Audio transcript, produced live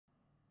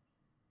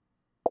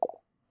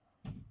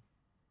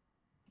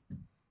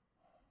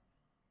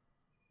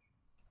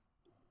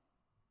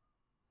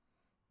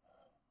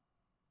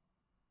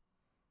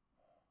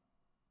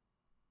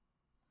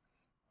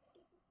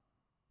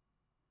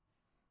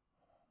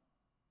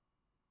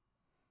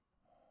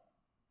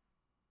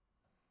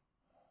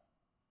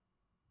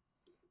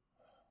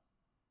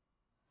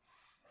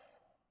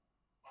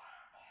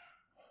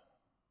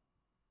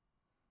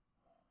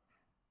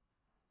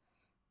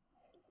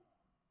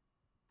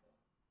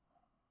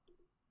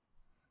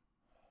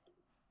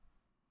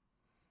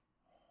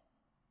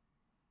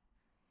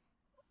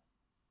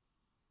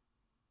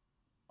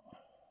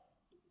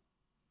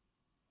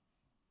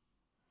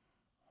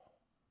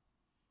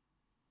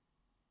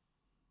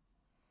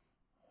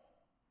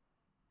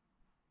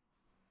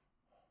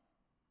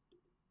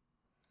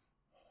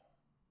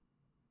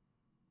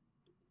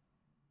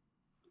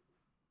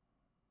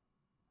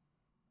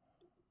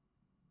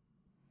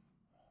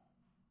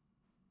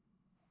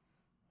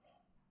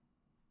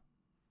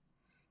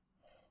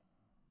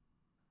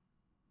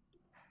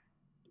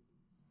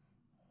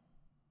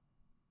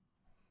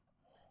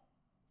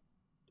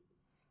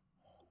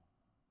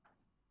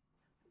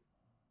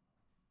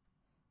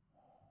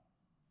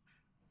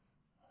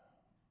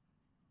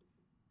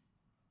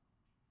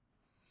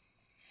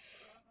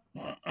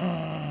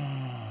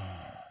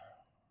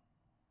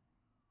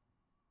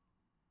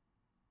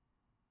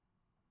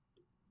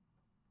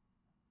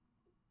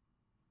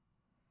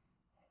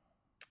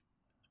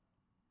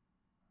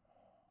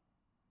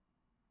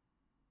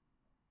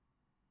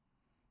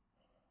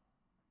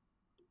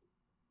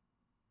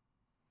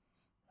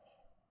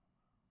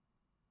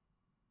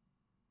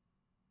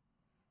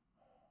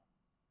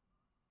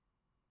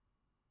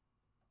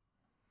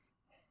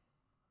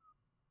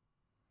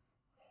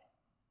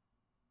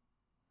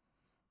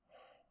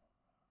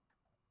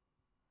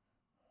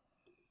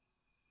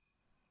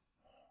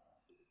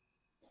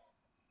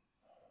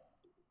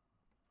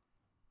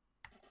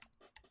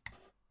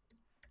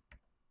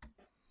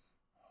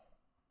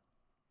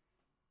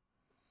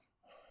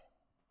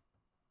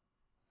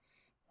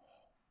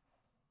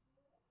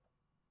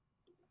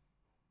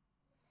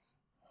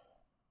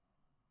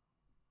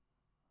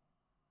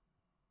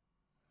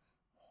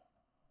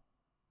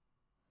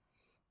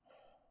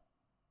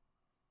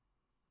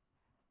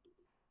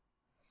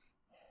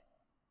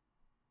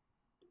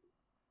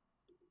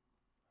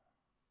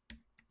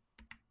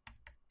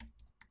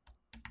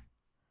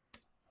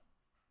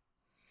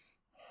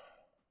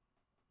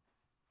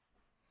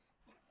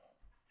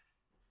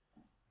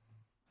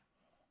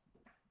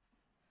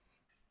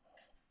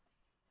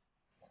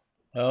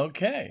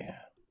Okay,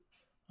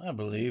 I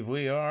believe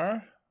we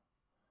are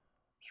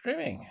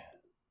streaming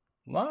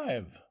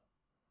live.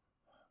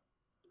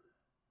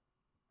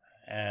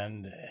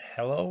 And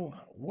hello,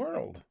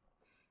 world.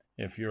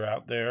 If you're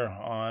out there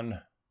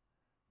on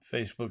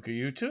Facebook or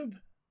YouTube,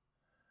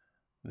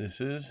 this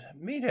is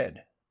Meathead.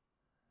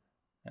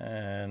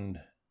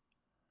 And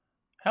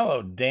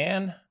hello,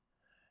 Dan.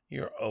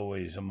 You're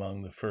always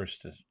among the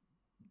first to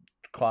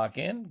clock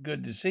in.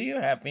 Good to see you.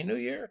 Happy New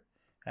Year.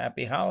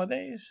 Happy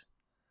holidays.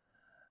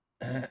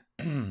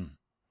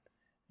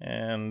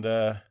 and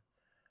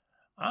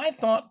I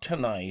thought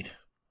tonight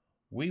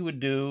we would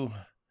do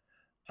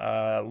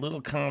a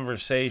little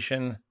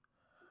conversation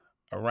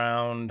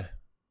around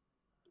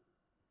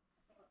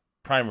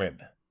prime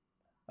rib.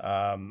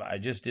 I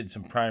just did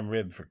some prime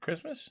rib for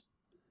Christmas,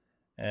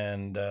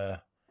 and I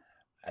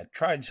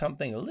tried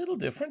something a little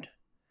different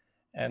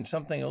and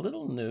something a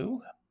little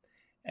new.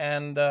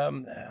 And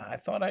I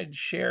thought I'd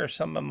share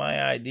some of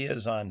my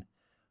ideas on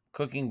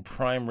cooking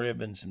prime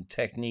rib and some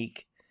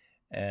technique.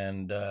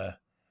 And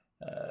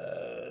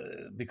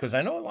because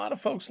I know a lot of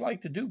folks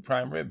like to do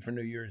prime rib for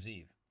New Year's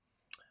Eve.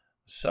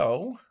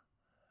 So,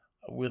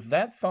 with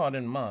that thought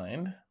in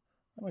mind,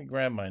 let me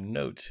grab my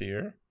notes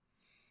here.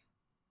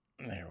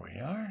 There we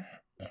are.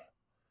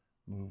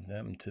 Move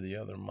them to the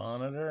other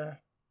monitor.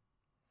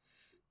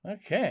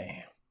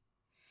 Okay.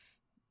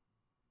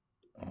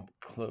 I'll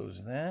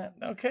close that.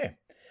 Okay.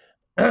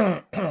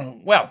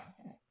 Well,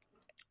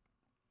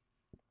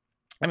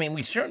 I mean,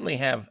 we certainly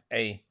have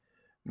a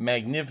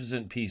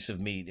magnificent piece of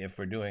meat if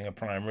we're doing a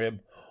prime rib,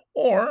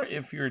 or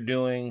if you're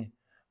doing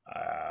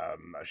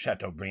a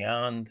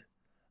Chateaubriand,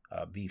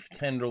 beef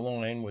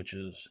tenderloin, which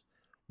is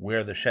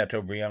where the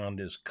Chateaubriand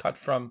is cut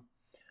from.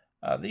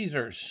 These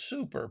are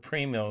super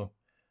premium,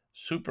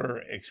 super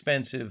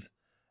expensive,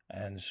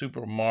 and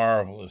super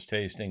marvelous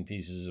tasting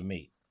pieces of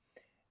meat.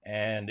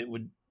 And it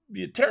would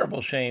be a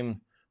terrible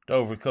shame to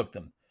overcook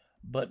them.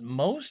 But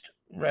most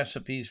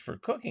recipes for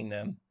cooking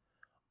them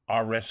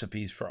are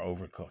recipes for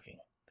overcooking.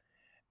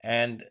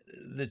 And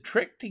the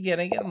trick to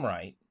getting them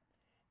right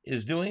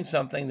is doing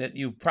something that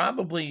you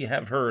probably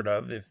have heard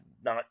of, if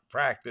not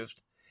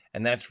practiced,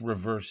 and that's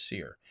reverse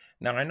sear.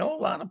 Now, I know a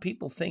lot of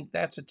people think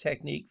that's a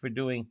technique for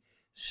doing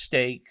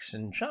steaks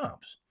and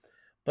chops,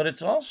 but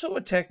it's also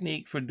a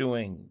technique for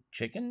doing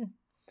chicken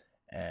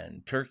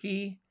and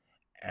turkey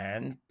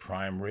and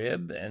prime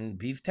rib and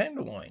beef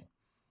tenderloin.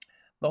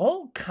 The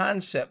whole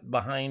concept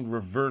behind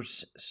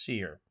reverse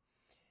sear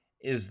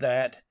is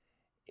that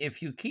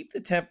if you keep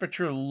the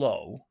temperature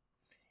low,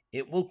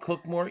 it will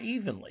cook more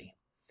evenly.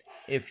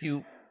 If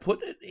you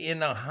put it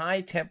in a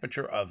high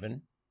temperature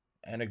oven,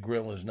 and a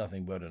grill is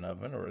nothing but an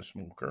oven or a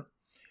smoker,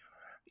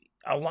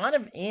 a lot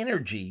of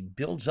energy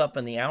builds up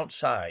on the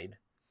outside,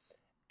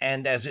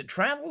 and as it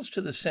travels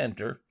to the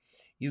center,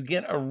 you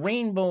get a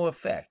rainbow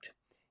effect.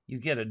 You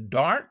get a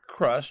dark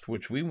crust,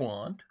 which we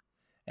want,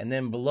 and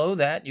then below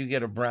that you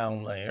get a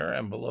brown layer,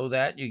 and below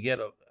that you get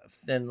a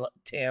thin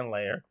tan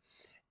layer,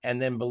 and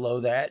then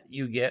below that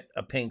you get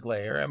a pink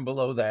layer, and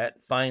below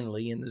that,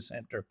 finally in the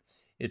center,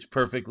 it's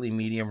perfectly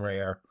medium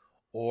rare,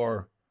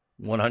 or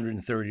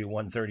 130 to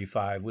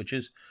 135, which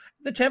is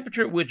the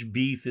temperature at which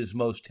beef is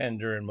most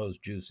tender and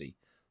most juicy.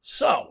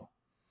 So,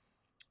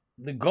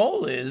 the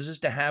goal is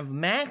to have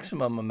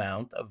maximum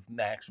amount of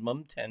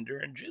maximum tender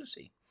and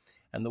juicy.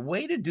 And the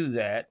way to do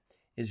that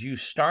is you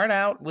start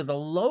out with a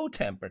low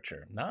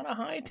temperature, not a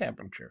high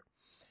temperature.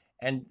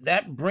 And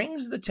that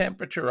brings the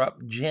temperature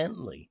up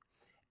gently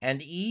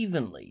and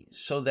evenly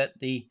so that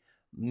the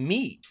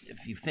meat,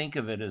 if you think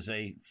of it as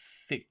a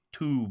thick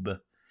tube,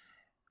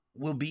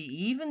 will be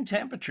even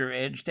temperature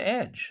edge to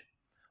edge,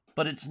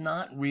 but it's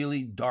not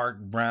really dark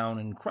brown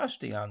and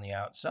crusty on the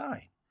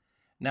outside.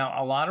 Now,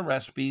 a lot of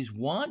recipes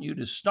want you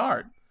to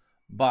start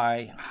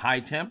by high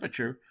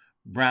temperature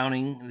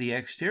browning the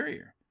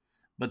exterior,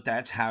 but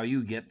that's how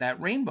you get that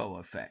rainbow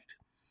effect.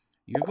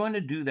 You're going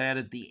to do that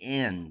at the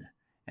end,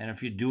 and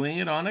if you're doing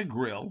it on a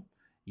grill,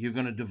 you're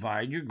going to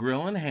divide your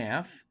grill in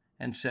half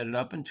and set it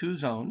up in two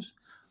zones.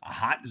 A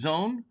hot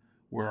zone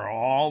where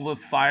all the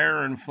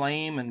fire and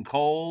flame and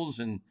coals,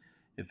 and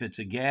if it's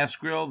a gas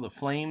grill, the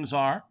flames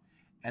are,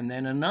 and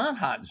then a not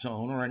hot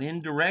zone or an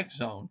indirect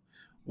zone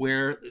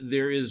where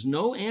there is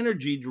no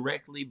energy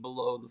directly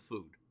below the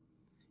food.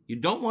 You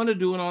don't want to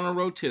do it on a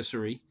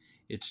rotisserie.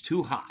 It's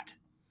too hot.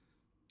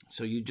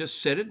 So you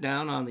just set it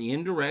down on the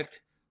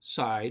indirect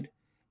side,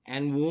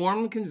 and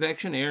warm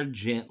convection air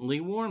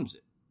gently warms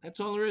it. That's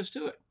all there is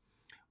to it.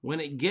 When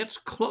it gets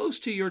close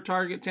to your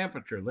target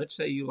temperature, let's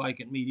say you like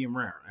it medium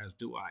rare, as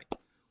do I,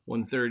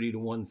 130 to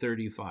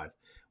 135.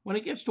 When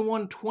it gets to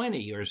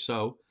 120 or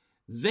so,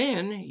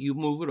 then you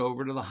move it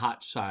over to the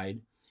hot side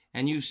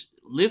and you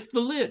lift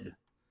the lid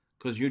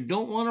because you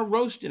don't want to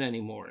roast it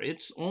anymore.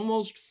 It's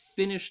almost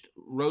finished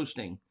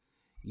roasting.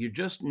 You're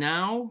just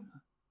now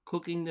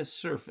cooking the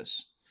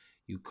surface.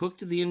 You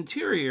cooked the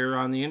interior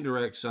on the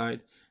indirect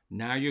side.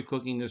 Now you're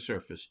cooking the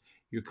surface.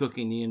 You're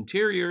cooking the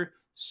interior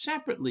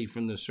separately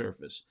from the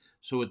surface.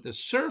 So at the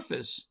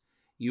surface,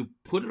 you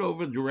put it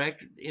over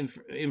direct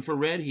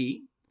infrared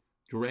heat,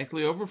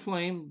 directly over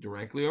flame,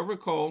 directly over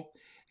coal,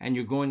 and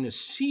you're going to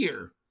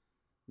sear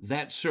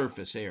that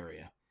surface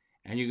area.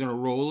 And you're going to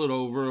roll it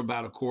over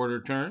about a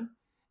quarter turn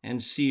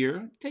and sear.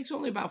 It takes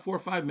only about 4 or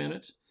 5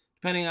 minutes,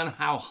 depending on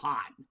how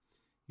hot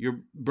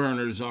your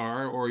burners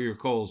are or your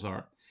coals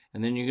are.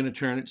 And then you're going to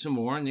turn it some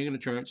more, and you're going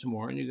to turn it some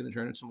more, and you're going to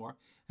turn it some more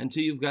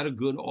until you've got a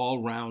good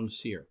all-round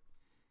sear.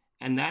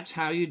 And that's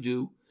how you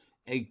do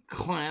a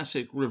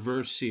classic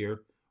reverse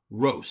sear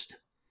roast.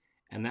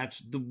 And that's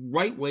the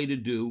right way to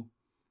do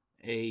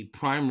a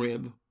prime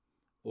rib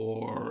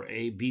or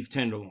a beef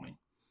tenderloin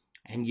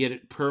and get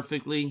it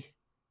perfectly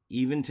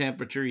even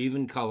temperature,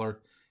 even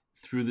color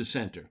through the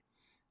center.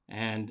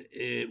 And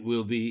it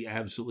will be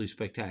absolutely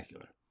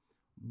spectacular.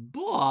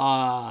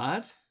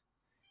 But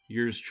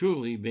yours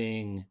truly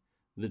being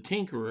the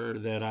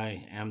tinkerer that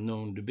I am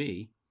known to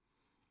be,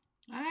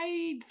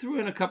 I threw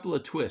in a couple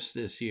of twists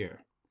this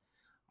year.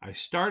 I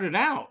started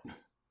out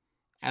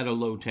at a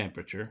low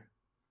temperature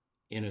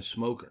in a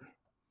smoker,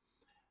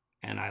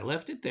 and I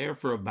left it there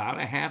for about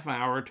a half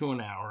hour to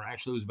an hour.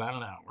 Actually, it was about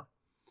an hour.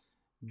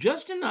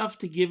 Just enough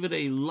to give it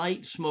a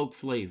light smoke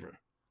flavor.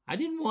 I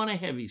didn't want a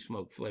heavy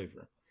smoke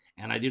flavor,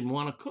 and I didn't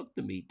want to cook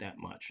the meat that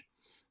much.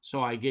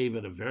 So I gave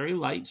it a very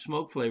light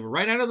smoke flavor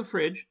right out of the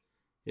fridge.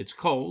 It's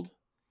cold,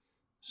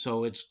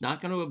 so it's not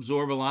going to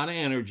absorb a lot of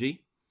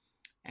energy,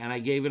 and I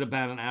gave it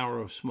about an hour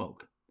of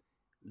smoke.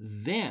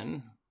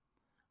 Then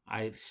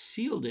I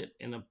sealed it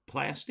in a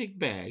plastic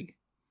bag,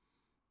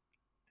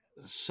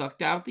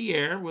 sucked out the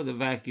air with a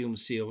vacuum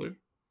sealer,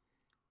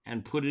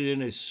 and put it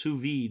in a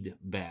sous vide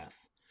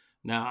bath.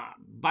 Now,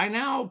 by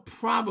now,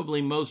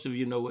 probably most of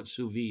you know what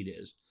sous vide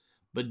is,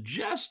 but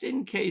just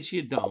in case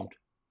you don't,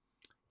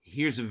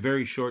 here's a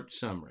very short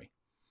summary.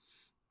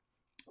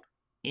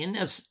 In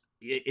this,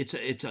 it's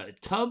a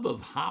tub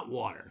of hot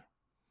water,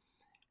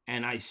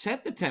 and I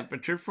set the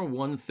temperature for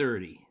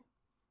 130,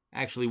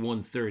 actually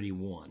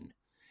 131.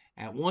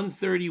 At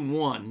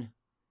 131,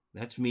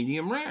 that's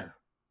medium rare.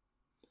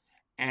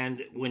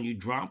 And when you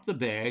drop the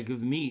bag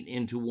of meat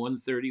into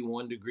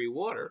 131 degree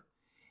water,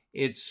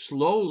 it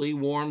slowly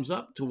warms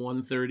up to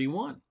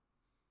 131.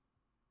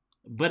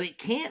 But it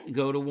can't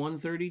go to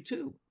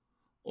 132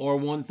 or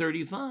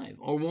 135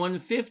 or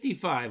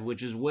 155,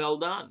 which is well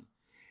done.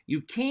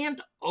 You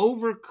can't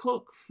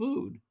overcook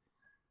food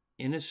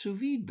in a sous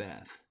vide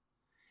bath.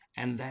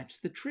 And that's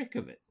the trick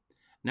of it.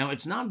 Now,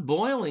 it's not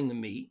boiling the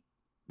meat.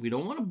 We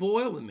don't want to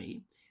boil the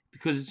meat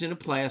because it's in a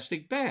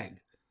plastic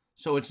bag.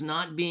 So it's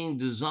not being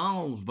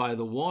dissolved by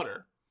the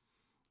water.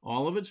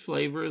 All of its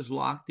flavor is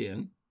locked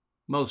in.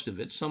 Most of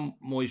it. Some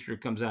moisture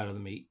comes out of the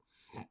meat.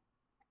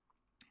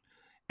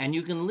 And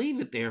you can leave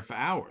it there for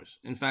hours.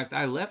 In fact,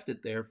 I left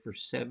it there for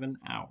 7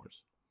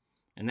 hours.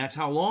 And that's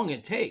how long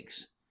it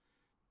takes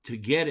to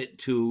get it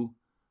to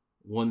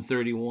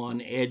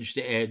 131 edge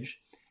to edge.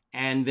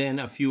 And then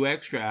a few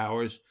extra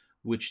hours,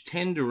 which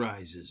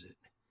tenderizes it.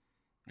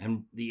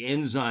 And the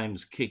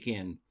enzymes kick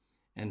in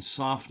and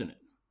soften it.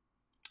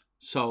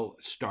 So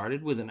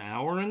started with an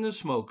hour in the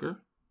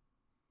smoker.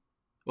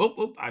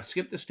 Oh, I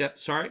skipped a step.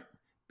 Sorry.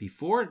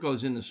 Before it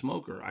goes in the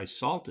smoker, I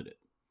salted it.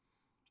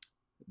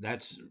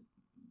 That's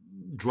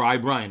dry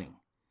brining.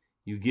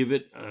 You give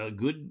it a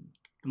good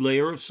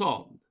layer of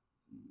salt,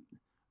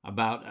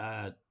 about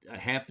a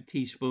half a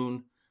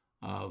teaspoon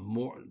of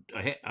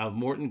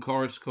Morton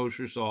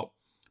kosher salt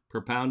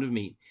per pound of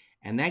meat.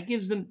 And that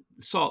gives the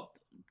salt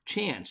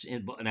chance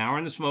in an hour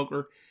in the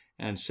smoker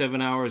and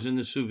 7 hours in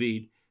the sous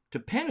vide to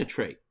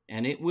penetrate.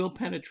 And it will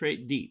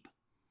penetrate deep.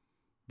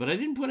 But I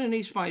didn't put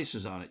any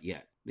spices on it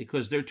yet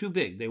because they're too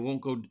big. They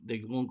won't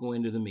go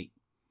into the meat.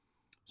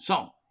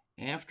 So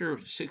after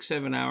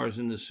 6-7 hours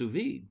in the sous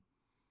vide,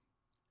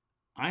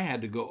 I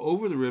had to go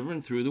over the river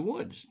and through the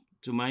woods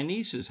to my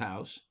niece's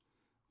house.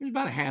 It was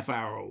about a half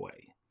hour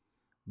away.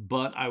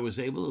 But I was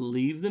able to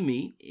leave the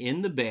meat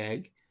in the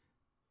bag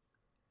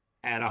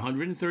at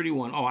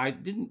 131. Oh, I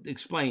didn't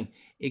explain.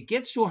 It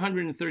gets to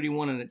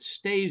 131 and it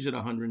stays at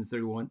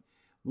 131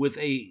 with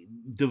a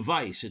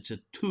device. It's a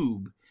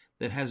tube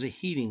that has a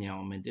heating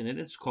element in it.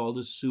 It's called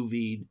a sous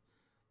vide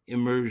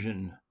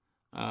immersion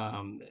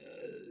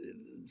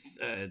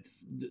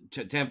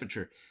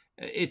temperature.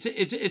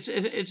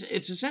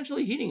 It's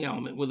essentially a heating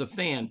element with a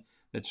fan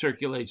that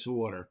circulates the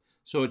water.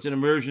 So it's an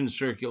immersion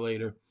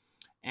circulator,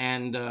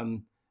 and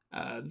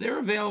they're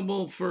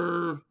available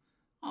for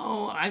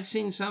I've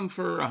seen some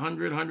for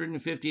 $100,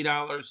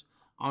 $150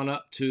 on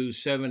up to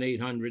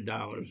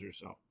 $700-800 or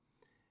so.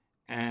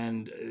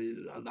 And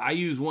I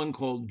use one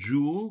called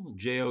Joule,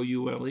 Joule,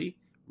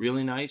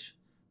 really nice.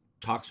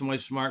 Talks to my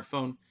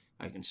smartphone.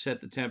 I can set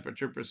the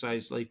temperature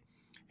precisely,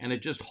 and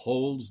it just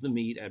holds the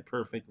meat at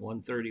perfect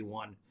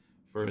 131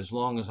 for as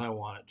long as I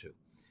want it to.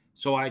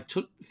 So I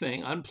took the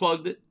thing,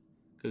 unplugged it,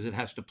 because it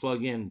has to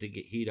plug in to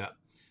get heat up.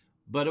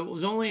 But it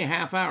was only a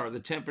half hour. The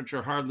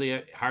temperature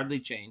hardly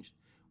changed.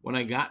 When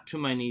I got to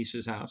my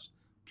niece's house,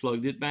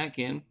 plugged it back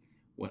in,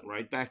 went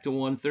right back to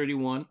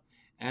 131,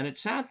 and it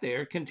sat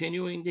there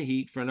continuing to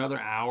heat for another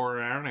hour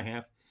and a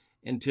half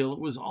until it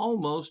was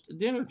almost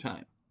dinner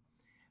time.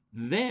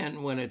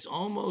 Then, when it's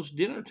almost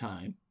dinner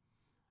time,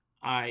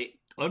 I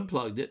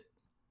unplugged it,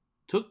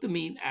 took the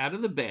meat out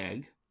of the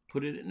bag,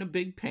 put it in a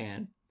big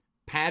pan,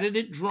 patted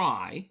it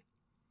dry,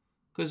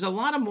 because a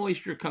lot of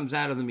moisture comes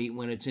out of the meat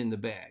when it's in the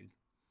bag.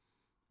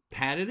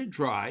 Patted it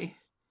dry,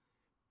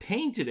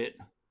 painted it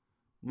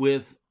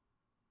with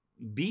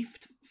beef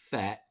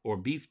fat or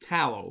beef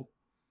tallow,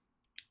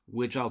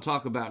 which I'll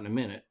talk about in a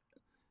minute.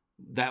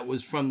 That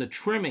was from the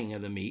trimming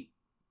of the meat,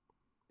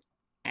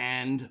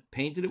 and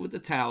painted it with the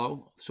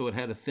tallow so it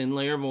had a thin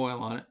layer of oil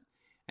on it,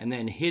 and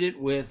then hit it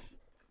with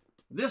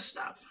this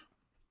stuff.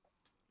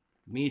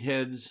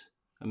 Meathead's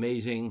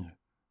amazing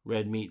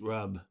red meat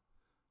rub.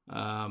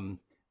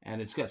 And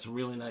it's got some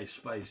really nice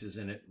spices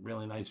in it,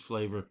 really nice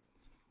flavor.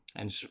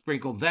 And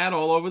sprinkled that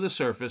all over the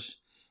surface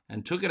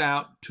and took it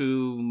out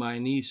to my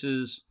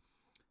niece's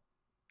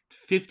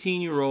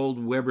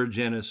 15-year-old Weber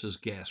Genesis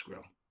gas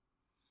grill.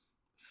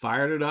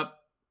 Fired it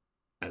up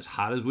as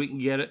hot as we can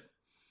get it.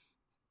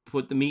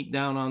 Put the meat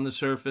down on the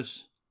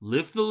surface.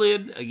 Lift the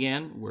lid.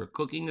 Again, we're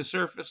cooking the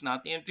surface,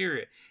 not the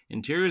interior.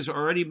 Interior's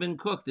already been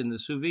cooked in the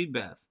sous vide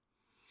bath.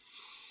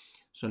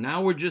 So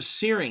now we're just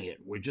searing it.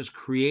 We're just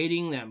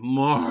creating that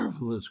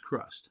marvelous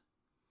crust.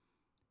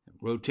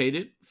 Rotate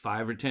it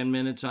 5 or 10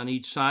 minutes on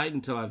each side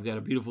until I've got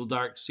a beautiful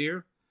dark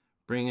sear.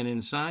 Bring it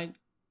inside,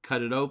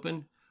 cut it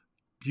open.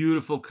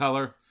 Beautiful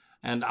color,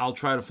 and I'll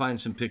try to find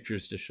some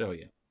pictures to show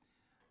you.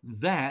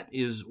 That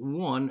is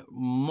one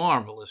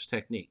marvelous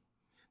technique.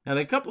 Now,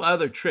 there are a couple of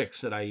other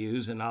tricks that I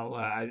use, and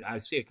I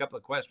see a couple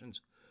of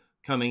questions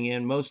coming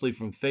in, mostly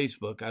from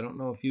Facebook. I don't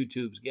know if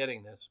YouTube's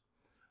getting this.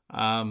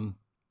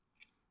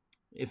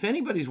 If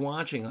anybody's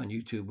watching on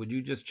YouTube, would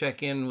you just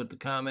check in with the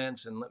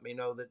comments and let me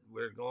know that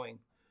we're going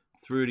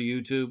through to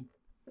YouTube?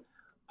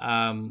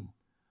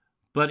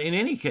 But in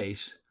any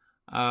case,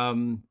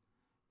 the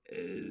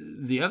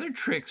other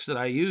tricks that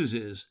I use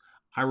is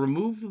I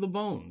remove the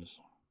bones.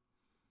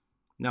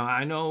 Now,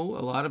 I know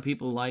a lot of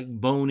people like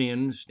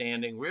bone-in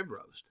standing rib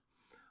roast,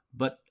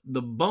 but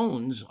the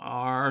bones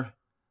are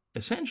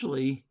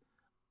essentially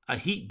a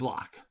heat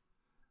block.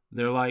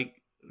 They're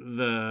like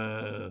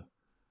the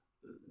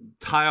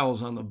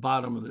tiles on the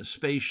bottom of the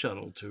space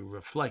shuttle to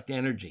reflect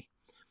energy.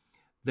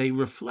 They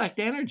reflect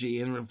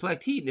energy and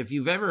reflect heat. If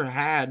you've ever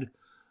had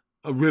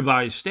a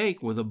ribeye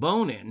steak with a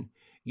bone in,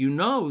 you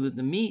know that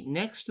the meat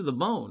next to the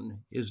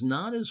bone is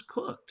not as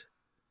cooked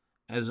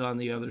as on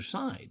the other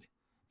side.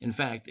 In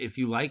fact, if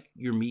you like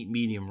your meat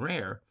medium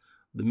rare,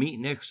 the meat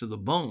next to the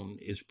bone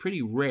is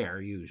pretty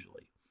rare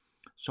usually.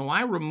 So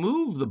I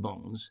remove the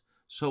bones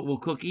so it will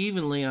cook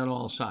evenly on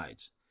all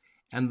sides.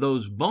 And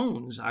those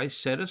bones I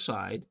set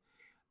aside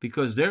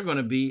because they're going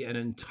to be an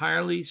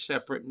entirely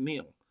separate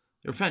meal.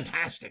 They're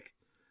fantastic.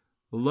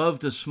 Love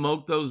to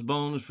smoke those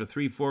bones for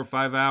 3, 4,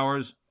 5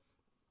 hours.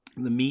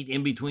 The meat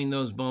in between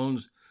those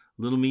bones,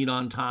 little meat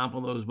on top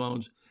of those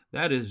bones.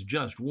 That is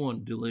just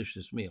one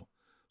delicious meal.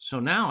 So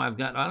now I've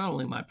got not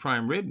only my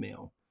prime rib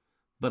meal,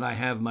 but I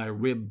have my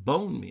rib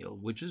bone meal,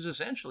 which is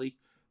essentially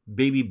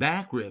baby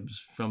back ribs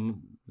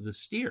from the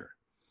steer.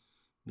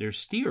 They're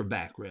steer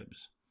back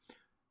ribs.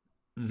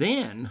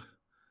 Then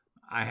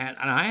I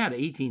had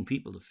 18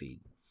 people to feed.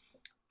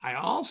 I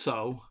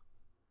also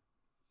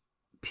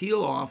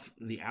peel off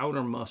the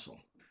outer muscle,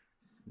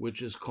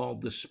 which is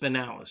called the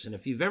spinalis. And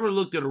if you've ever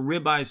looked at a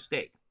ribeye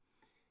steak,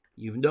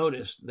 you've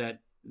noticed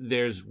that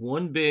there's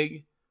one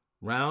big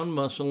round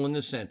muscle in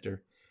the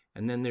center,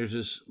 and then there's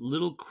this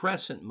little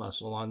crescent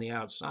muscle on the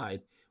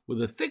outside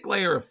with a thick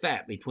layer of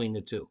fat between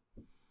the two.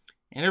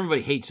 And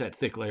everybody hates that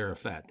thick layer of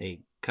fat.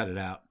 They cut it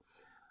out.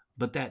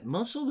 But that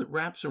muscle that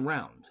wraps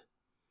around,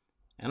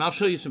 and I'll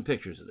show you some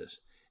pictures of this,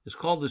 is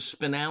called the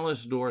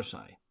spinalis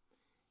dorsi.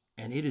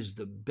 And it is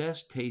the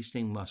best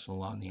tasting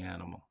muscle on the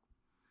animal.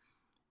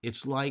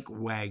 It's like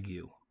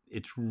Wagyu.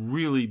 It's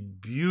really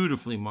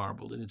beautifully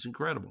marbled, and it's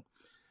incredible.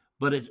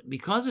 But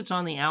because it's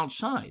on the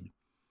outside,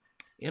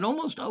 it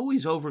almost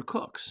always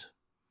overcooks.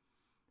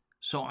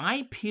 So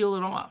I peel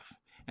it off,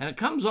 and it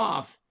comes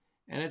off,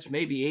 and it's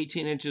maybe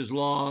 18 inches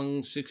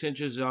long, 6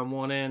 inches on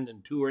one end,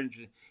 and 2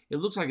 inches. It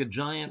looks like a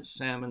giant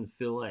salmon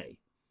fillet.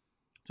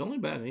 It's only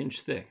about 1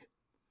 inch thick.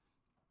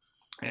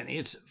 And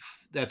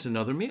that's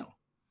another meal.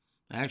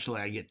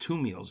 Actually, I get 2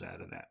 meals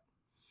out of that.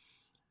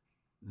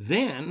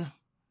 Then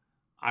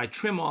I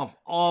trim off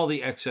all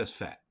the excess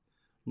fat.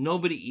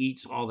 Nobody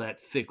eats all that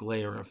thick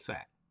layer of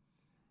fat.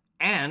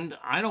 And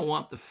I don't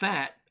want the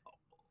fat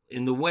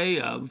in the way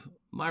of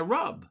my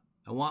rub.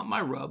 I want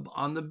my rub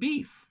on the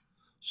beef.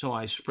 So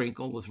I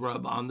sprinkle with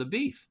rub on the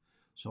beef.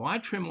 So I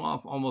trim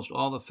off almost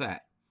all the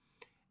fat.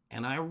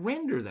 And I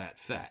render that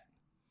fat.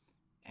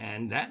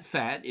 And that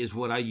fat is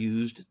what I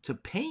used to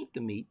paint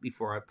the meat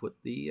before I put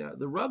the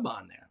rub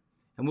on there.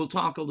 And we'll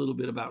talk a little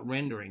bit about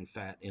rendering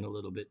fat in a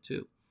little bit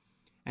too.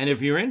 And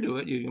if you're into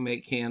it, you can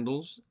make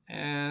candles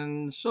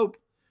and soap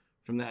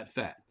from that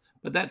fat.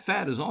 But that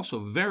fat is also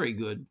very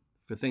good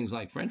for things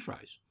like French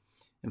fries.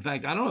 In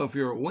fact, I don't know if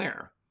you're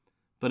aware,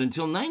 but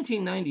until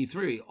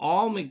 1993,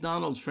 all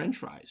McDonald's French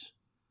fries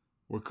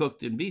were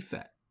cooked in beef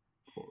fat,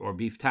 or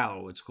beef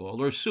tallow it's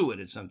called, or suet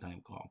it's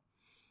sometimes called.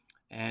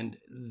 And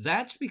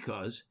that's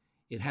because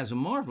it has a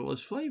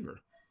marvelous flavor.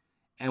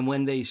 And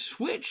when they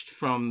switched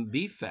from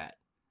beef fat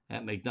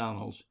at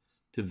McDonald's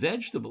to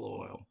vegetable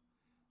oil,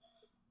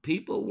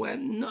 people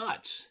went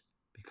nuts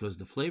because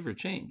the flavor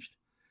changed.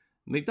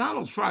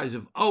 McDonald's fries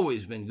have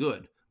always been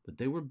good, but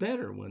they were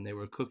better when they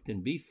were cooked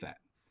in beef fat.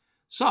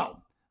 So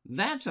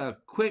that's a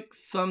quick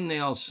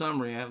thumbnail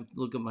summary. I have to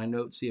look at my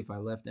notes, see if I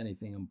left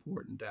anything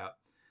important out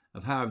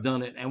of how I've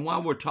done it. And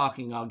while we're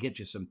talking, I'll get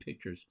you some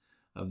pictures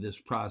of this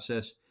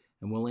process,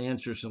 and we'll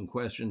answer some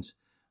questions.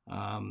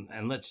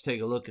 And let's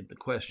take a look at the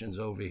questions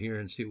over here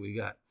and see what we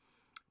got.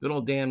 Good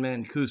old Dan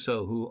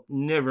Mancuso, who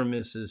never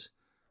misses.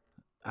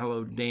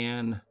 Hello,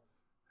 Dan.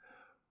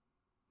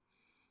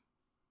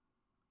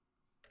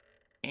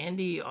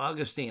 Andy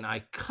Augustine,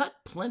 I cut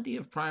plenty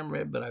of prime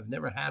rib, but I've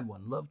never had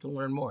one. Love to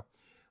learn more.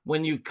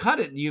 When you cut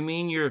it, you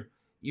mean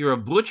you're a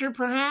butcher,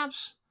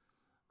 perhaps?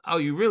 Oh,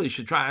 you really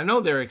should try. I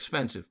know they're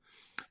expensive.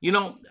 You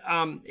know,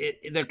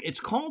 it's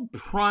called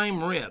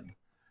prime rib,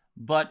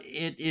 but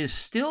it is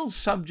still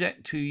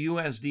subject to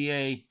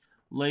USDA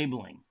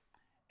labeling.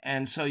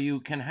 And so you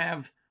can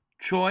have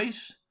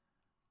choice,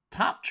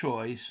 top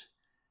choice,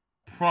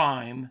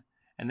 prime,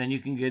 and then you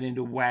can get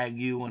into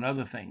Wagyu and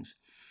other things.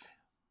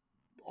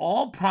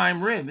 All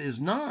prime rib is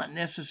not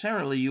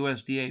necessarily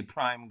USDA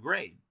prime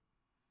grade.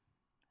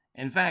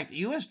 In fact,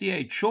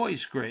 USDA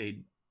choice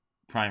grade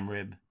prime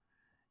rib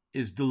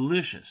is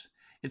delicious.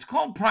 It's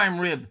called prime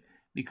rib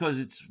because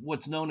it's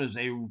what's known as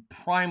a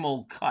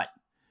primal cut.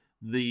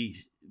 The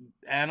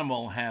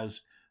animal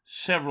has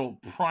several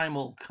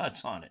primal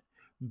cuts on it,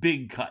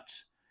 big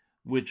cuts,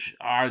 which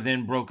are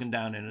then broken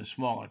down into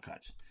smaller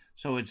cuts.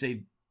 So it's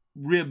a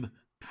rib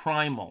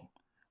primal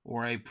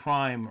or a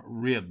prime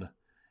rib,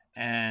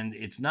 and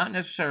it's not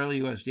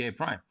necessarily USDA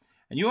prime.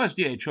 And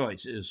USDA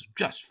choice is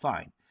just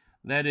fine.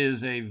 That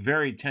is a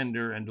very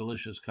tender and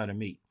delicious cut of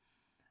meat.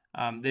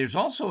 There's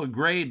also a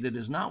grade that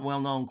is not well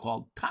known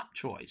called top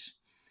choice,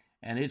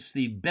 and it's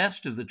the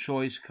best of the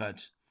choice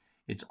cuts.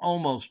 It's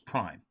almost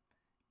prime,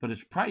 but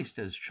it's priced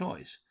as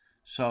choice.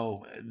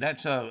 So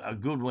that's a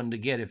good one to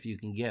get if you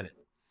can get it.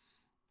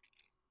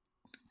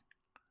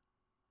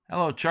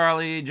 Hello,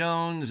 Charlie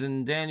Jones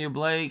and Daniel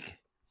Blake.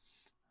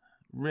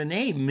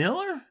 Renee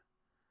Miller?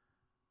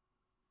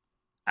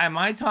 Am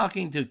I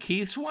talking to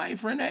Keith's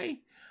wife,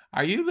 Renee?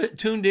 Are you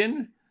tuned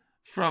in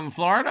from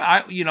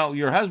Florida?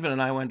 Your husband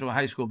and I went to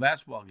high school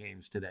basketball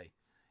games today,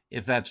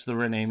 if that's the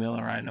Renee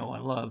Miller I know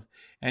and love.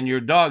 And your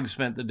dog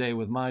spent the day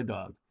with my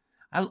dog.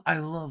 I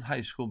love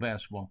high school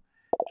basketball.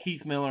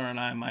 Keith Miller and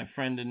I, my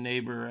friend and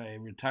neighbor, a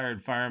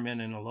retired fireman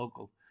and a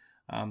local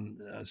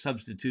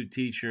substitute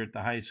teacher at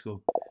the high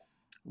school.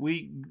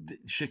 The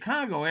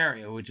Chicago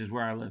area, which is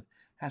where I live,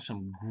 has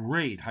some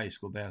great high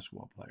school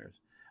basketball players.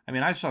 I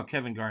mean, I saw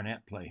Kevin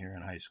Garnett play here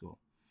in high school.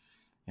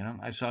 You know,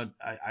 I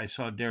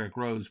saw Derrick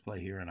Rose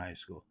play here in high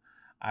school.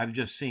 I've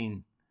just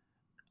seen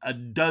a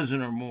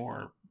dozen or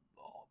more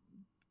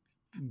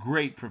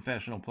great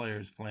professional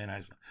players play in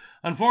high school.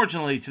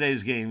 Unfortunately,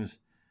 today's games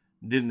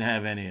didn't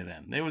have any of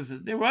them. There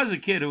was a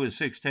kid who was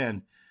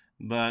 6'10",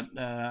 but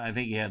I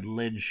think he had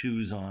lead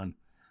shoes on.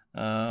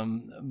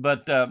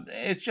 But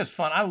it's just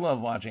fun. I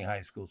love watching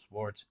high school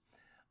sports.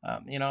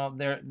 They're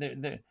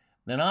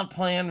not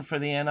playing for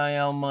the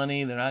NIL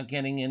money. They're not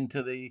getting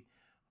into the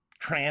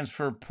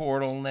transfer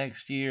portal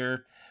next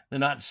year. They're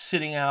not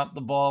sitting out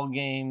the ball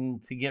game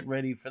to get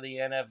ready for the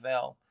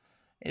NFL.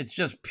 It's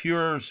just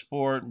pure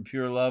sport and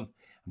pure love.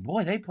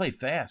 Boy, they play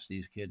fast,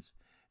 these kids.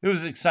 It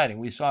was exciting.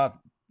 We saw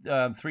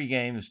 3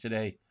 games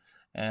today,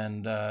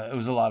 and it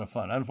was a lot of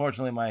fun.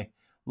 Unfortunately, my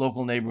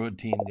local neighborhood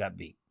team got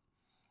beat.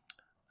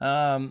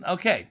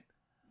 Okay.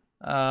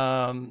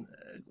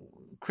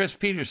 Chris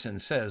Peterson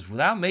says,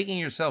 without making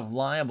yourself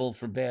liable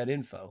for bad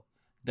info,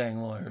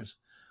 dang lawyers,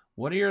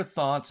 what are your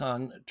thoughts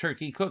on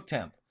turkey cook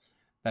temp?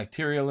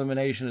 Bacteria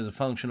elimination is a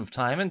function of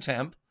time and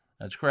temp.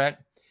 That's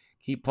correct.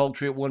 Keep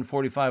poultry at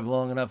 145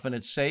 long enough and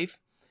it's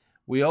safe.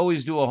 We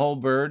always do a whole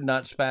bird,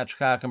 not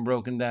spatchcock and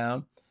broken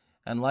down,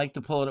 and like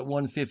to pull it at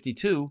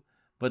 152,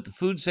 but the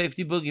food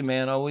safety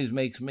boogeyman always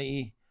makes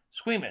me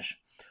squeamish.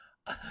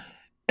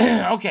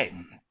 Okay.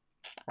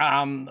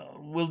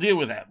 We'll deal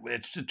with that.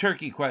 It's a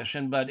turkey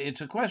question, but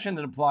it's a question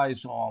that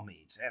applies to all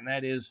meats, and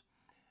that is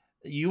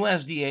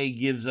USDA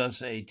gives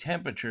us a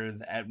temperature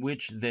at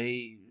which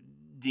they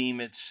deem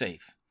it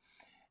safe.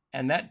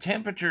 And that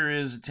temperature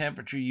is a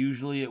temperature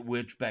usually at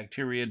which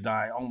bacteria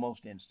die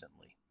almost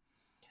instantly.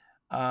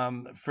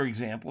 For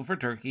example, for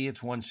turkey,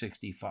 it's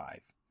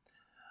 165.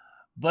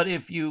 But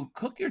if you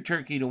cook your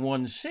turkey to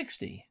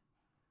 160,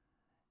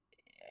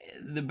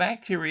 the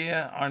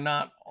bacteria are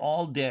not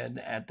all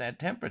dead at that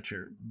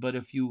temperature. But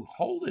if you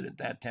hold it at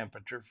that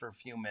temperature for a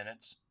few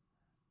minutes,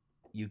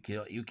 you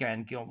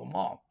can kill them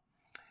all.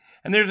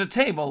 And there's a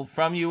table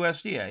from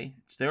USDA,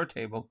 it's their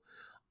table,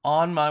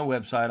 on my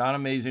website,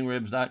 on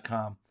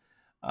AmazingRibs.com,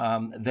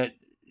 that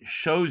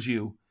shows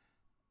you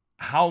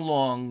how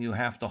long you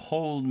have to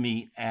hold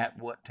meat at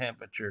what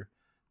temperature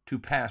to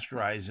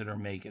pasteurize it or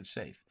make it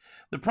safe.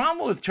 The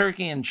problem with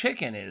turkey and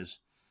chicken is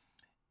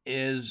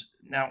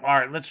now, all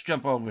right, let's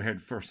jump over here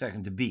for a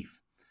second to beef.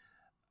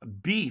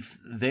 Beef,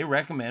 they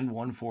recommend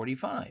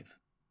 145.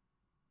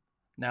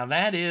 Now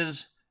that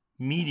is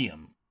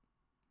medium.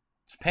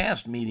 It's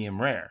past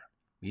medium rare.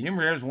 Medium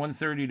rare is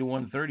 130 to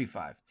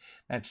 135.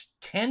 That's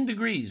 10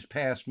 degrees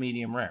past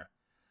medium rare.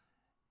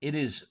 It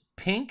is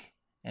pink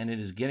and it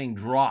is getting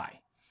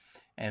dry.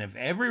 And if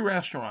every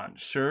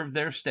restaurant served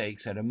their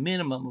steaks at a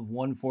minimum of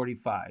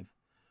 145,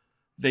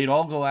 they'd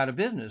all go out of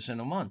business in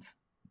a month,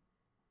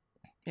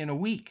 in a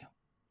week.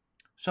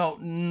 So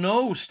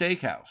no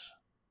steakhouse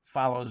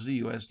follows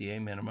the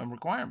USDA minimum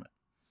requirement.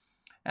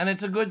 And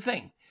it's a good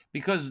thing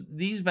because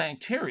these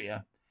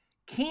bacteria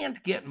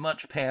can't get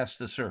much past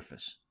the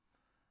surface.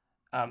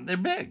 They're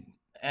big,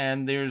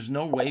 and there's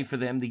no way for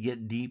them to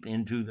get deep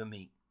into the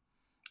meat.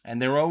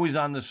 And they're always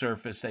on the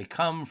surface. They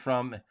come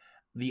from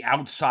the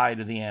outside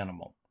of the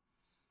animal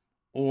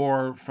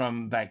or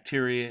from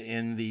bacteria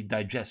in the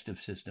digestive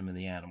system of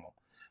the animal.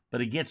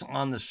 But it gets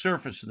on the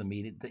surface of the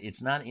meat.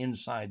 It's not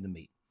inside the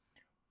meat.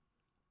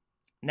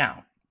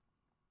 Now,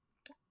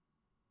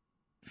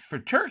 for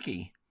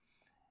turkey,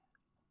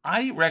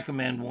 I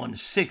recommend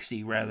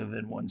 160 rather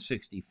than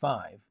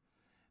 165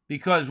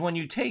 because when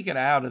you take it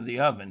out of the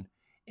oven,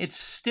 it's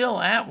still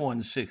at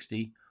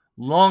 160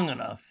 long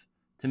enough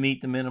to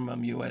meet the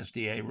minimum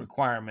USDA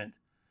requirement.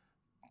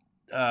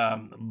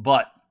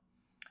 But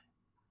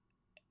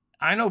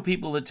I know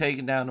people that take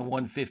it down to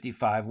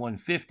 155,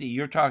 150.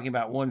 You're talking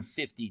about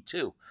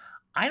 152.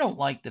 I don't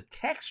like the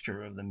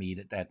texture of the meat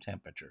at that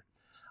temperature.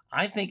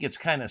 I think it's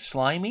kind of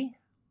slimy.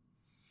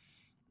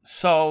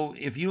 So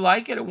if you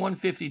like it at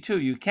 152,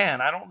 you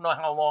can. I don't know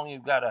how long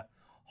you've got to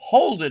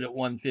hold it at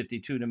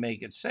 152 to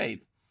make it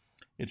safe.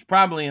 It's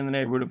probably in the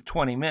neighborhood of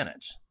 20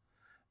 minutes.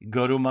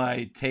 Go to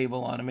my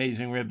table on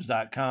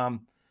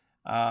AmazingRibs.com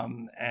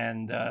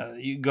and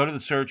you go to the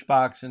search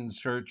box and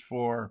search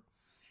for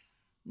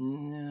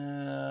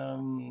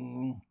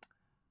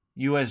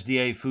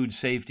USDA food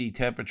safety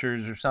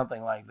temperatures or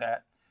something like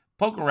that.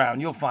 Poke around.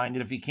 You'll find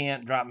it. If you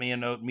can't, drop me a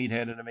note,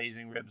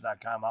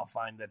 meathead@AmazingRibs.com. I'll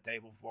find that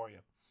table for you.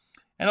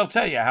 And I'll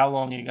tell you how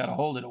long you got to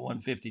hold it at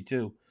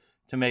 152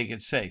 to make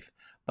it safe.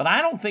 But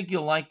I don't think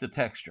you'll like the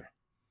texture.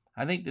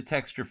 I think the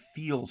texture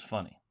feels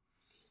funny.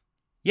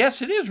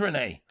 Yes, it is,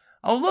 Renee.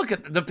 Oh, look,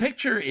 at the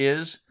picture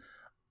is,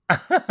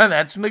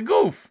 that's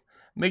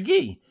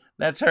McGee.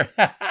 That's her.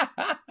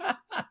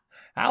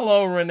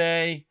 Hello,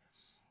 Renee.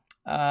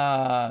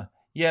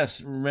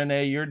 Yes,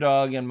 Renee, your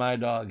dog and my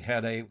dog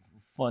had a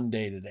fun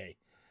day today.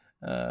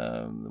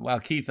 While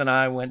Keith and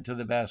I went to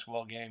the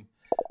basketball game,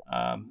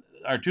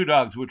 our two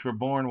dogs, which were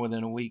born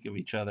within a week of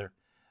each other,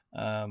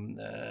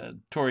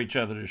 tore each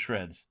other to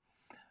shreds.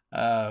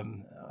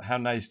 How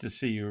nice to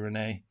see you,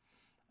 Renee.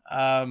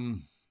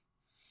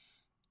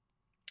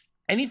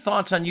 Any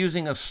thoughts on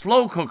using a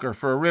slow cooker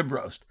for a rib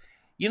roast?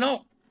 You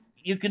know,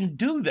 you can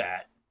do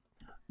that,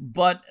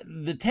 but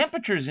the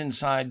temperatures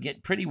inside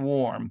get pretty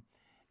warm,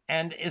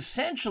 and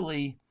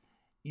essentially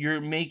you're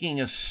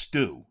making a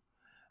stew.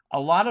 A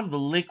lot of the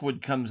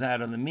liquid comes out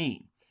of the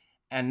meat,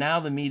 and now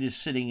the meat is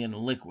sitting in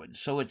liquid,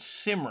 so it's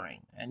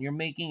simmering, and you're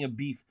making a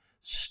beef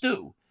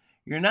stew.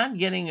 You're not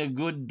getting a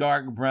good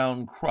dark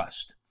brown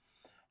crust,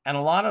 and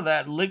a lot of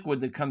that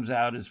liquid that comes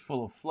out is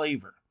full of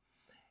flavor.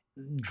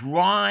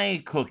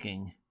 Dry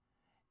cooking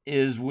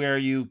is where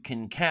you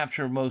can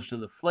capture most of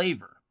the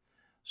flavor.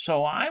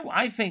 So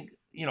I think,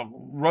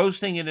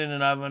 roasting it in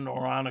an oven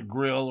or on a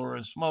grill or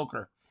a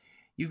smoker,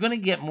 you're going to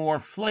get more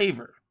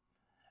flavor.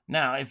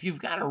 Now, if you've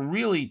got a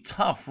really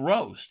tough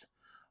roast,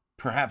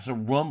 perhaps a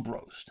rump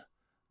roast,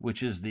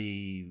 which is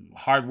the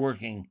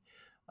hardworking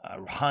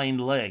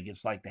hind leg,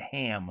 it's like the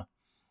ham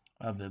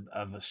of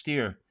a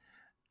steer,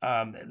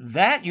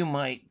 that you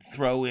might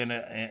throw in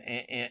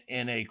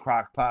a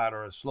crock pot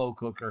or a slow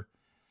cooker.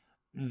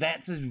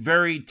 That's a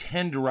very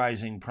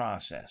tenderizing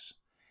process.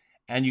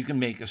 And you can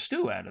make a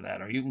stew out of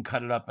that, or you can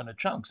cut it up into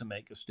chunks and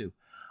make a stew.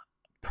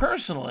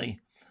 Personally,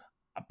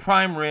 a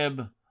prime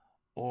rib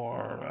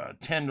or a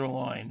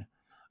tenderloin,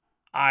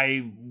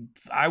 I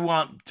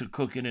want to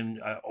cook it in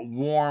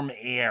warm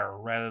air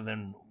rather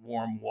than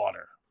warm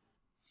water.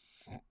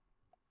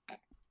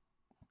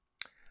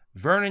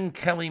 Vernon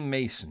Kelly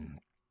Mason.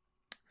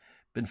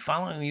 Been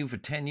following you for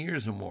 10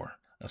 years or more.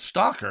 A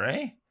stalker,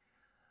 eh?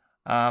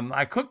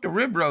 I cooked a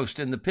rib roast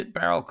in the pit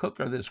barrel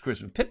cooker this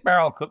Christmas. Pit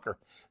barrel cooker.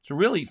 It's a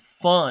really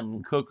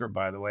fun cooker,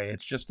 by the way.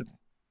 It's just a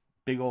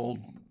big old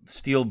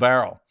steel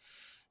barrel.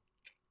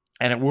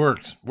 And it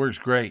works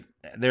great.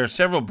 There are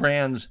several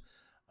brands.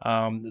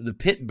 The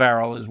pit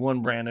barrel is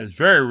one brand that's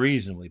very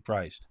reasonably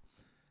priced.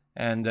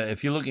 And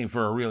if you're looking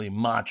for a really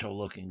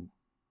macho-looking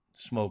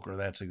smoker,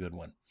 that's a good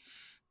one.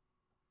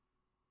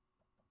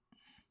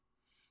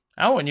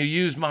 Oh, and you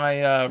use my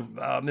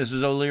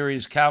Mrs.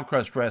 O'Leary's cow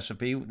crust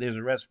recipe. There's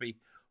a recipe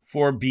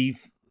for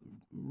beef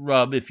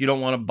rub. If you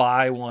don't want to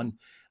buy one,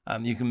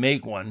 you can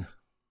make one.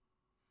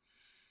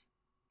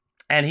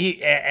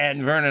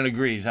 And Vernon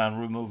agrees on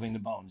removing the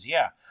bones.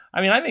 Yeah,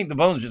 I mean, I think the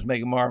bones just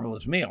make a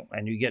marvelous meal,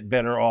 and you get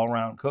better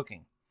all-around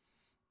cooking.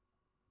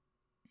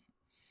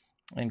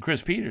 And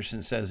Chris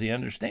Peterson says he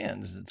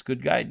understands. It's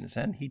good guidance,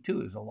 and he,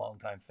 too, is a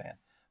longtime fan.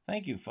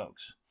 Thank you,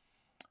 folks.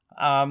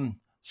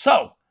 Let's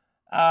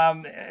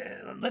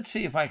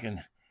see if I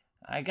can.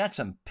 I got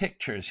some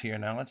pictures here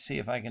now. Let's see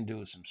if I can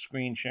do some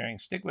screen sharing.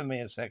 Stick with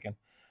me a second.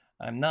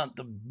 I'm not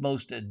the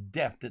most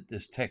adept at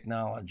this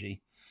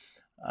technology.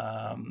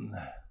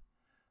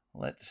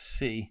 Let's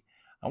see.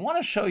 I want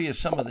to show you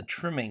some of the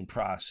trimming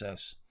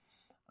process.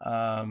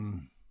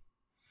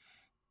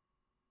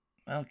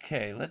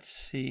 Okay, let's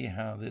see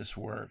how this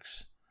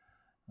works.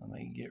 Let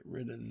me get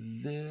rid of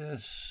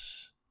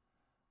this.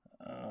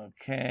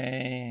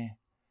 Okay,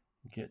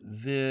 get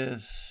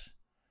this.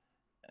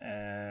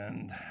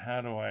 And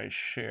how do I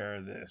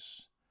share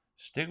this?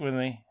 Stick with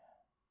me.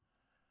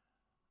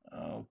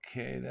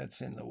 Okay,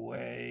 that's in the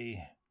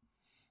way.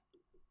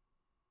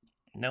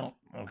 Nope,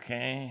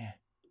 okay.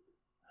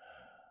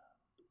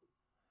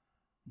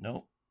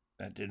 Nope,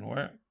 that didn't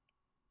work.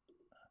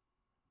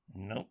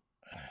 Nope.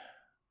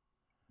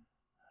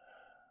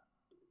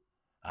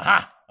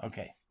 Aha!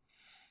 Okay.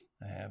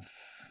 I have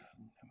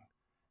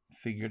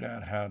figured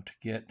out how to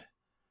get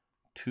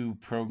two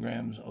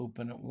programs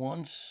open at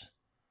once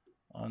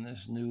on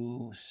this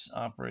new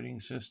operating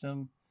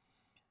system.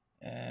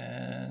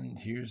 And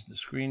here's the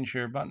screen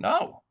share button.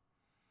 Oh!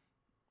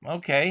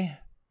 Okay.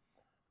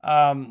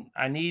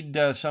 I need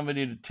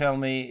somebody to tell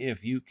me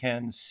if you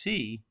can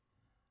see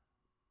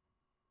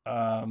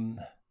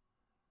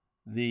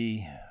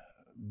the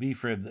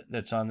beef rib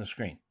that's on the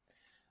screen.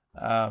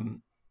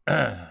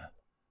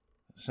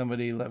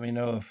 Somebody let me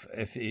know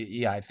if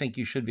yeah, I think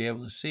you should be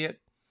able to see it.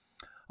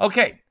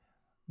 Okay,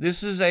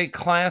 this is a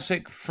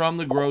classic from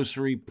the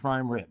grocery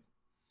prime rib.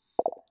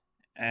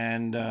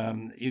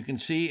 And you can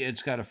see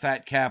it's got a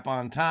fat cap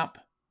on top.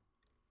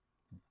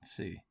 Let's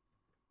see.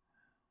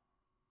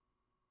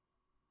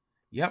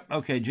 Yep,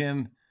 okay,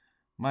 Jim,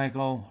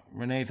 Michael,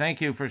 Renee, thank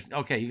you for,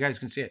 okay, you guys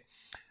can see it.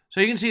 So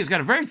you can see it's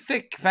got a very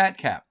thick fat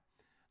cap.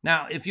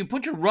 Now, if you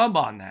put your rub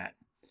on that,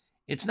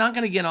 it's not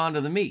going to get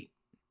onto the meat.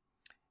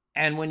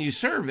 And when you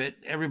serve it,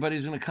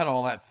 everybody's going to cut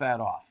all that fat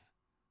off.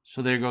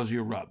 So there goes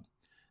your rub.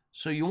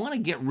 So you want to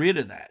get rid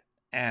of that.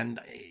 And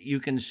you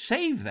can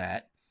save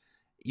that.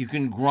 You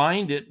can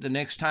grind it the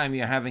next time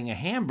you're having a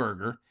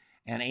hamburger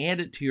and add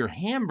it to your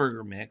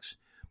hamburger mix,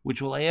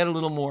 which will add a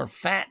little more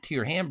fat to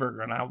your hamburger.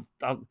 And I'll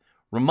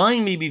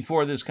remind me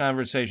before this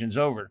conversation's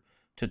over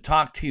to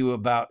talk to you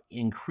about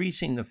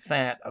increasing the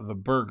fat of a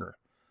burger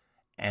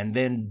and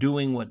then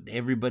doing what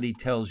everybody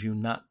tells you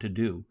not to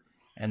do,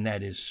 and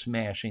that is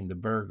smashing the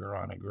burger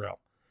on a grill.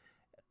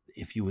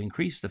 If you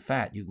increase the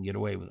fat, you can get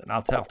away with it. And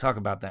I'll talk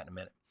about that in a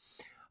minute.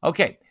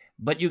 Okay,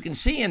 but you can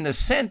see in the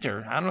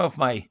center, I don't know if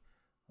my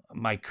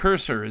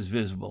cursor is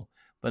visible,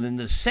 but in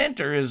the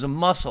center is a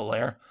muscle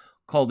there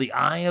called the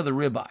eye of the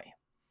ribeye.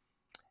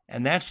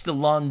 And that's the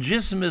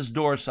longissimus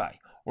dorsi,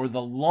 or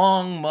the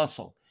long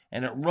muscle.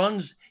 And it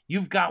runs,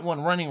 you've got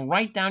one running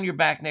right down your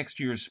back next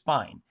to your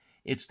spine.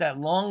 It's that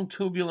long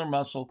tubular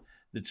muscle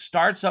that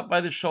starts up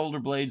by the shoulder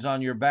blades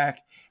on your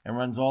back and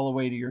runs all the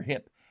way to your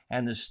hip.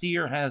 And the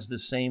steer has the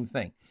same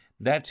thing.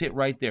 That's it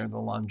right there, the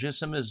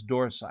longissimus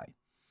dorsi.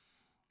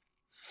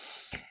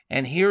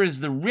 And here is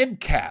the rib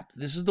cap.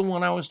 This is the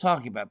one I was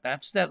talking about.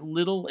 That's that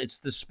little, it's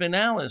the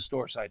spinalis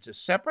dorsi. It's a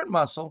separate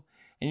muscle,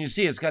 and you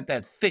see it's got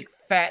that thick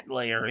fat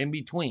layer in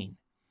between.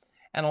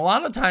 And a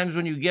lot of times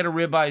when you get a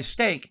ribeye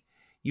steak,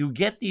 you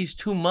get these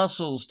two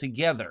muscles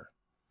together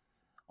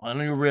on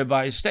your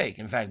ribeye steak.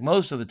 In fact,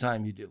 most of the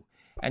time you do.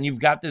 And you've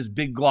got this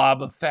big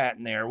glob of fat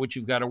in there, which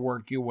you've got to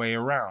work your way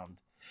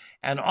around.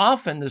 And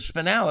often the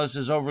spinalis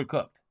is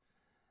overcooked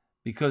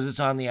because it's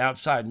on the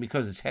outside and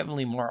because it's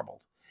heavily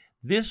marbled.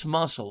 This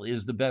muscle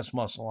is the best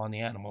muscle on the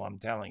animal, I'm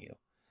telling you.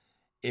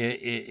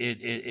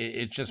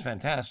 It's just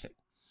fantastic.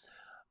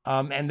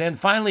 And then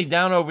finally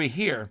down over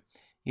here,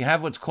 you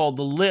have what's called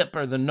the lip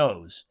or the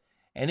nose.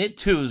 And it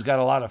too has got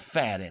a lot of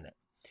fat in it.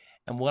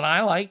 And what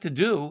I like to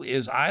do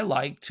is I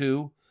like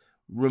to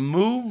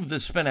remove the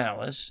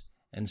spinalis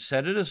and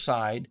set it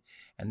aside,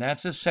 and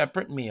that's a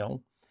separate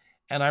meal.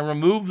 And I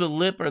remove the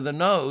lip or the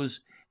nose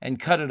and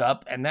cut it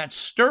up, and that's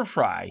stir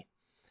fry.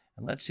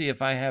 And let's see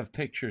if I have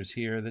pictures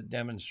here that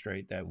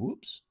demonstrate that.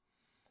 Whoops.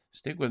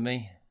 Stick with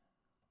me.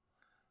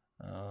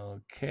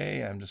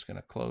 Okay, I'm just going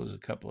to close a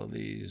couple of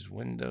these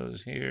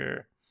windows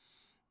here.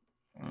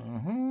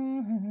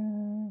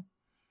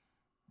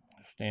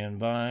 Stand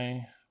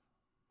by.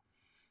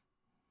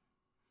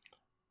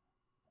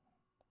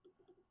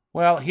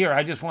 Well, here,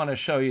 I just want to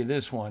show you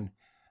this one.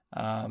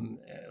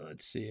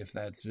 Let's see if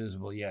that's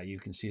visible. Yeah, you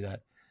can see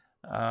that.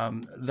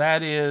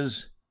 That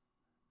is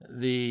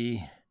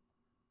the...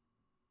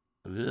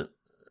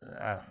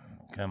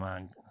 come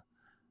on.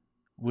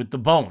 With the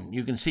bone.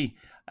 You can see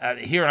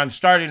here I'm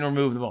starting to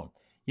remove the bone.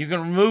 You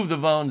can remove the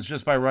bones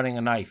just by running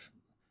a knife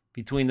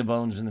between the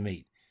bones and the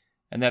meat.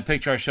 And that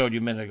picture I showed you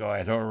a minute ago, I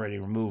had already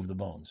removed the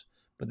bones.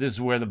 But this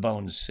is where the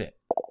bones sit.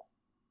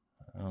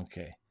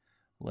 Okay.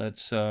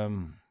 Let's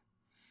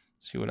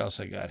see what else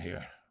I got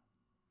here.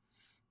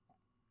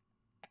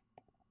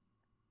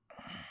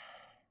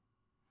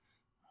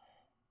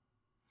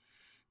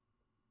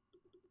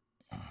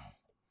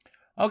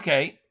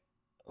 Okay.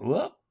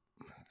 Whoop.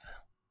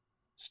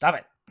 Stop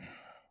it.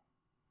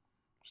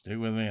 Stick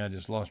with me, I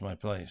just lost my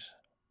place.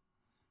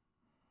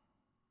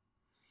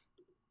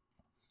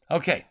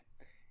 Okay.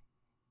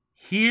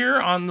 Here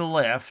on the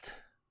left,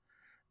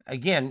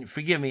 again,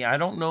 forgive me, I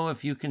don't know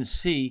if you can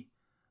see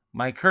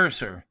my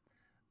cursor,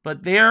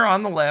 but there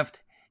on the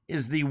left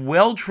is the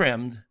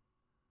well-trimmed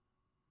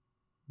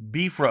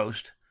beef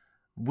roast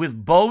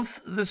with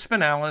both the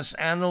spinalis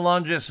and the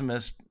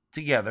longissimus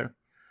together.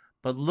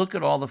 But look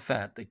at all the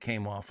fat that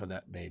came off of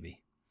that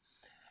baby.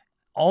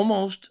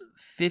 Almost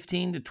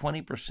 15 to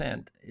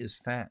 20% is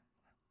fat.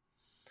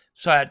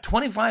 So at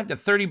 25 to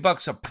 30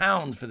 bucks a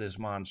pound for this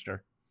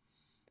monster,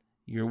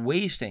 you're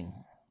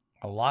wasting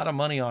a lot of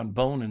money on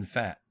bone and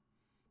fat.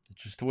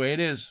 It's just the way it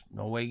is.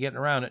 No way getting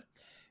around it.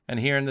 And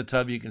here in the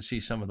tub, you can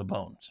see some of the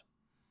bones.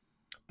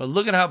 But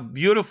look at how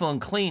beautiful and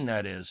clean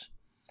that is.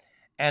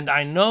 And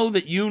I know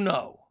that you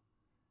know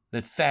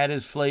that fat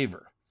is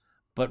flavor.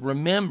 But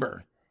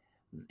remember,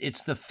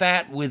 it's the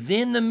fat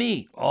within the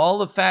meat. All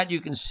the fat you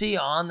can see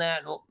on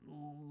that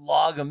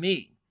log of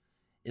meat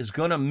is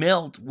going to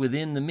melt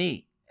within the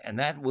meat, and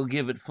that will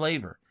give it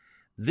flavor.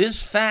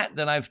 This fat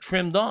that I've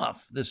trimmed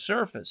off the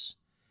surface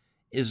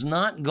is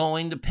not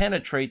going to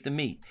penetrate the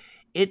meat.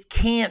 It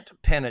can't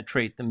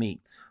penetrate the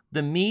meat.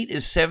 The meat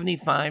is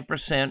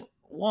 75%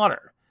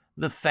 water.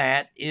 The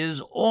fat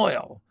is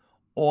oil.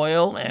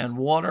 Oil and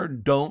water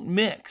don't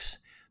mix.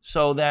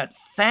 So that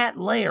fat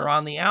layer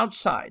on the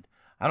outside,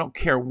 I don't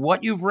care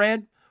what you've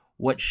read,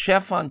 what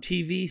chef on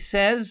TV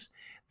says,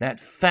 that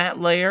fat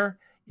layer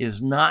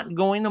is not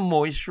going to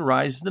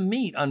moisturize the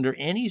meat under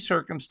any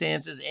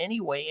circumstances,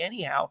 anyway,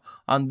 anyhow,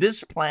 on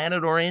this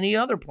planet or any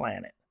other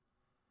planet.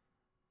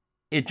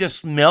 It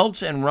just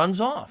melts and runs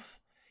off.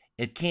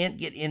 It can't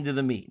get into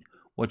the meat.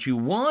 What you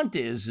want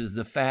is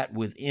the fat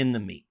within the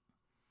meat.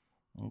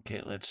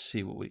 Okay, let's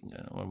see what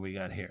we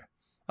got here.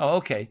 Oh,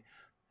 okay.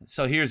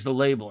 So here's the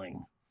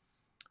labeling.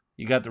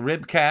 You got the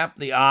rib cap,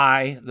 the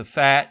eye, the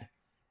fat,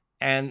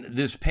 and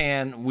this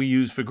pan we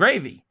use for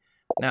gravy.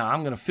 Now, I'm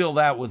going to fill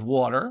that with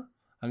water.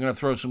 I'm going to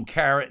throw some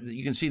carrot.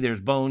 You can see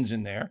there's bones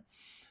in there.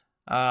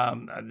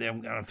 I'm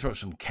going to throw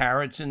some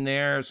carrots in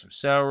there, some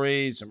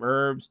celery, some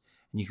herbs,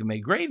 and you can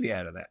make gravy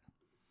out of that.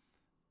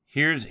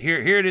 Here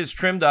it is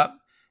trimmed up,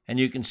 and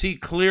you can see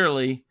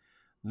clearly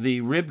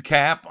the rib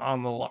cap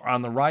on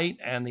the right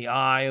and the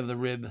eye of the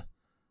rib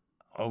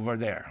over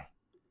there.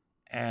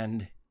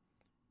 And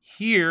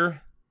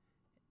here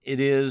it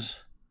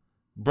is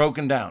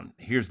broken down.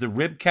 Here's the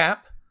rib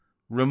cap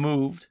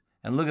removed,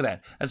 and look at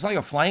that. That's like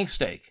a flank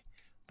steak,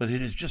 but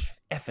it is just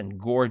effing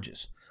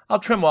gorgeous. I'll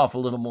trim off a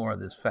little more of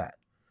this fat.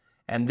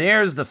 And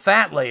there's the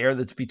fat layer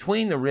that's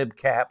between the rib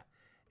cap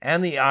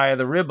and the eye of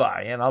the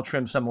ribeye, and I'll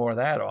trim some more of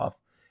that off.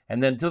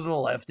 And then to the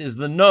left is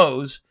the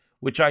nose,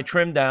 which I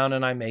trim down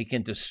and I make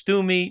into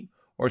stew meat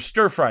or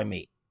stir-fry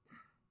meat.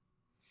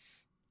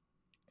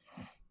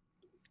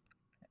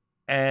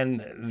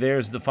 And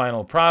there's the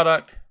final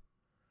product.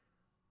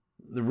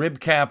 The rib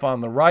cap on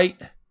the right,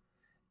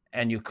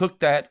 and you cook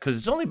that, because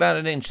it's only about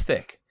 1 inch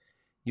thick.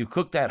 You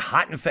cook that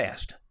hot and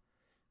fast.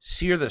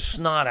 Sear the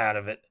snot out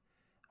of it,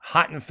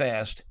 hot and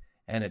fast,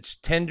 and it's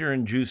tender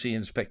and juicy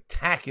and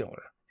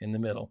spectacular in the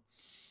middle.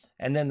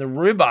 And then the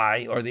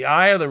ribeye, or the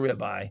eye of the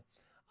ribeye,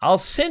 I'll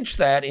cinch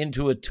that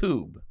into a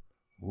tube.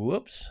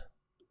 Whoops.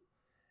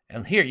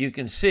 And here you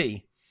can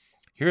see,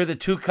 here are the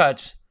two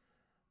cuts.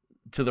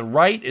 To the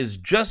right is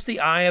just the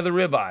eye of the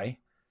ribeye,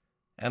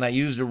 and I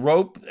used a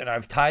rope, and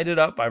I've tied it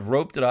up. I've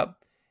roped it up.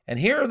 And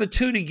here are the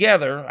two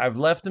together. I've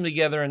left them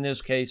together in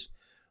this case.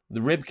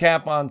 The rib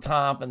cap on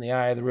top and the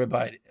eye of the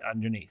ribeye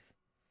underneath.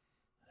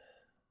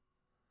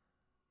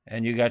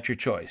 And you got your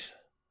choice.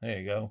 There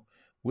you go.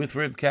 With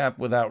rib cap,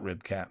 without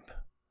rib cap.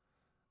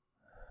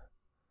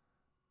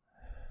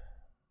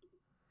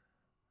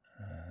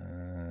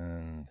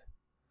 And,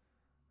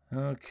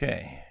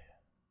 okay.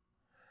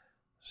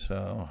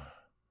 So...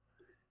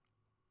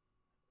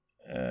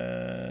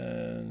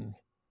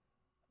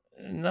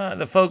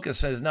 the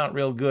focus is not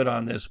real good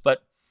on this,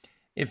 but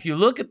if you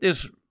look at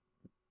this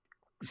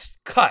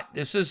cut,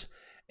 this is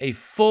a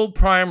full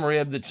prime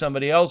rib that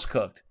somebody else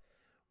cooked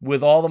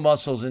with all the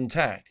muscles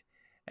intact.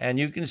 And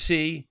you can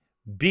see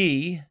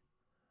B,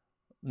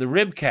 the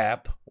rib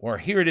cap, or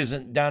here it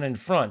isn't down in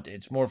front.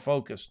 It's more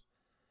focused.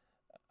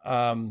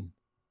 Again,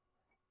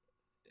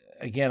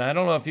 I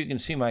don't know if you can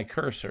see my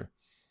cursor,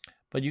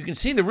 but you can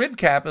see the rib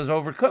cap is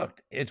overcooked.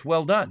 It's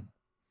well done.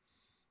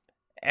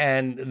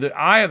 And the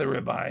eye of the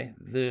ribeye,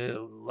 the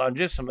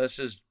longissimus,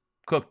 is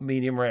cooked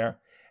medium rare.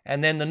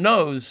 And then the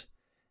nose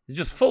is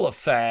just full of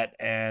fat,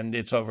 and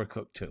it's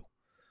overcooked too.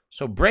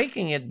 So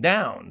breaking it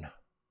down,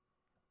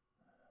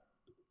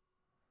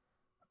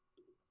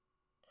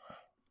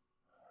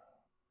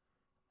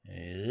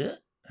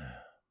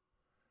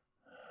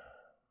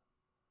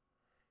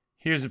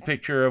 here's a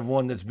picture of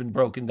one that's been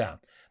broken down.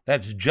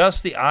 That's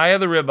just the eye of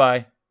the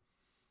ribeye,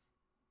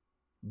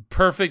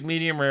 perfect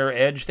medium rare,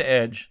 edge to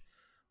edge.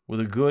 With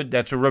a good,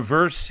 that's a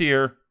reverse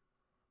sear.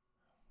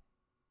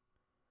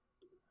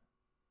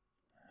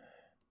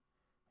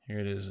 Here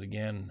it is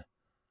again.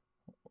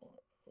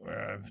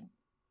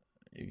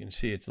 You can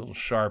see it's a little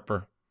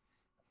sharper.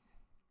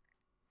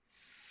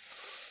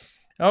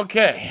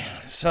 Okay,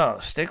 so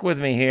stick with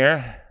me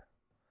here.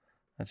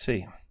 Let's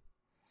see.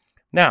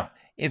 Now,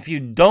 if you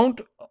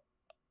don't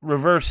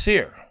reverse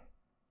sear,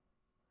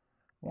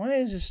 why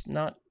is this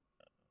not...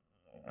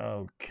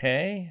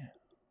 Okay.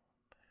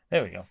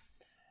 There we go.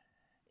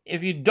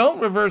 If you don't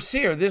reverse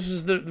sear, this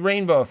is the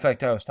rainbow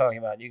effect I was talking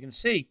about. You can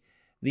see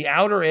the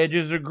outer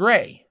edges are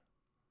gray.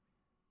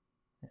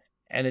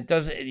 And it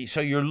doesn't,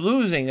 so you're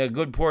losing a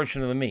good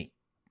portion of the meat.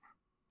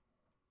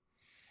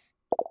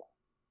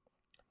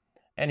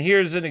 And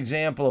here's an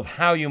example of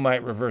how you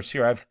might reverse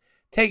sear. I've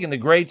taken the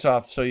grates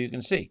off so you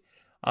can see.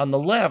 On the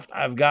left,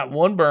 I've got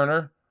one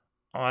burner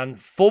on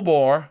full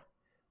bore,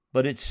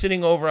 but it's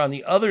sitting over on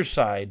the other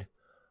side,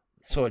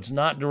 so it's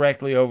not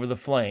directly over the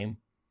flame.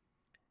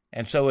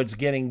 And so it's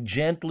getting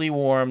gently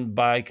warmed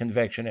by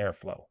convection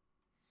airflow.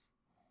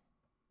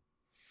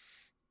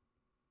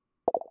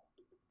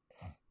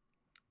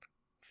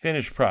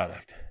 Finished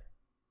product.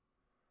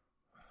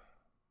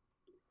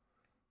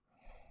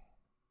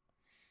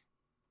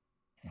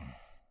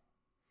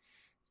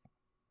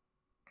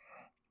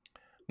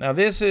 Now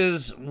this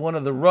is one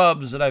of the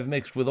rubs that I've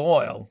mixed with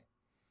oil,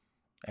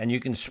 and you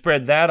can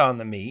spread that on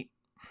the meat.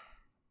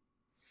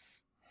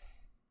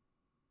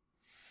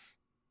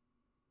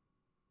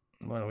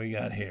 What do we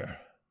got here?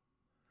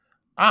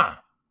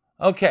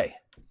 Okay.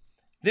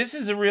 This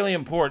is a really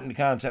important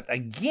concept.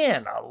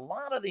 Again, a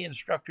lot of the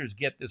instructors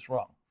get this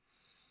wrong.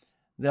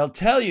 They'll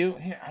tell you,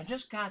 here, I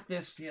just got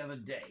this the other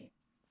day.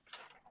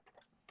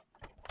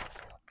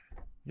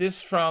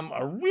 This from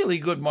a really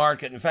good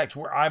market. In fact,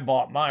 where I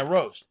bought my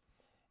roast.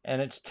 And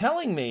it's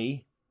telling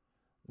me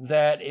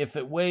that if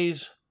it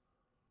weighs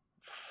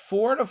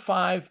 4 to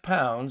 5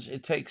 pounds,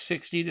 it takes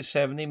 60 to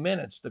 70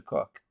 minutes to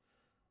cook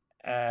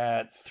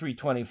at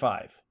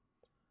 325.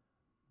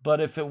 But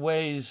if it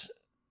weighs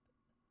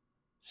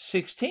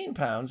 16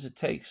 pounds, it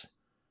takes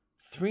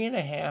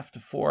 3.5 to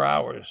 4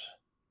 hours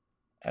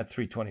at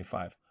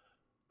 325.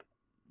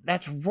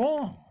 That's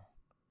wrong.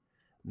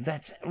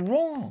 That's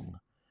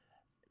wrong.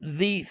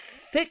 The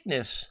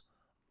thickness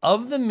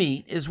of the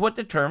meat is what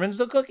determines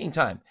the cooking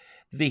time.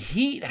 The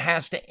heat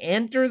has to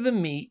enter the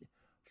meat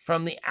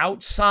from the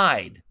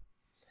outside.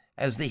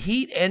 As the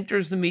heat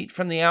enters the meat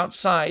from the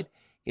outside,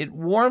 it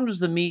warms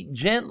the meat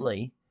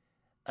gently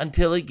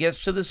until it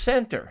gets to the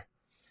center.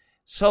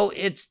 So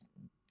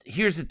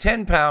here's a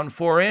 10-pound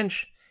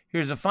 4-inch,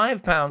 here's a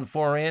 5-pound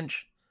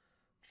 4-inch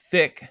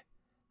thick.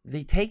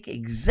 They take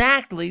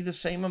exactly the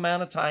same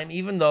amount of time,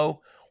 even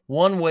though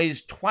one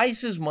weighs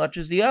twice as much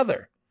as the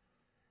other.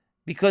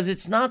 Because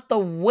it's not the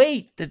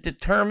weight that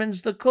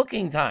determines the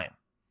cooking time.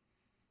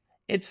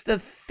 It's the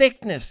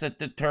thickness that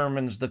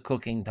determines the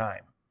cooking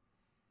time.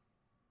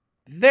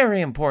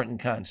 Very important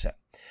concept.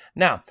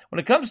 Now, when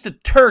it comes to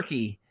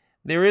turkey,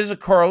 there is a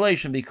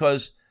correlation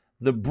because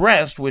the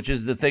breast, which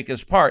is the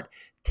thickest part,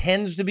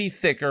 tends to be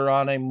thicker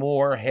on a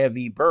more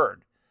heavy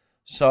bird.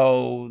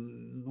 So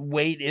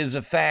weight is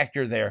a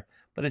factor there,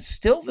 but it's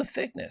still the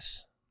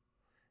thickness.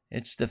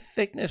 It's the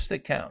thickness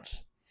that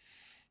counts.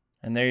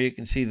 And there you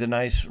can see the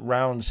nice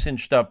round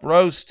cinched up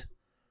roast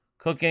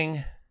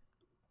cooking.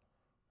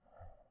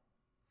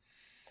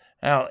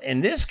 Now,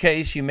 in this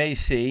case, you may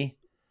see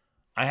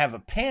I have a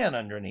pan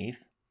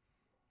underneath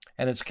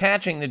and it's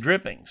catching the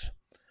drippings.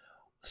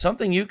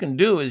 Something you can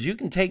do is you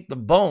can take the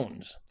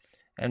bones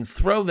and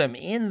throw them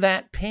in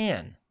that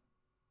pan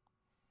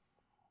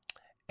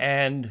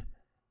and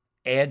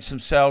add some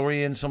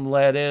celery and some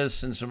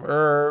lettuce and some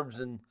herbs,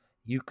 and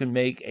you can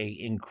make an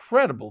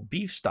incredible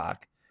beef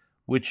stock,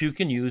 which you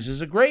can use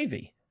as a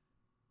gravy.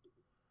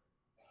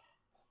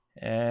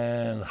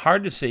 And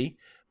hard to see,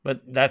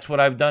 but that's what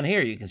I've done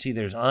here. You can see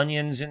there's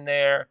onions in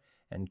there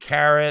and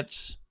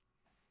carrots.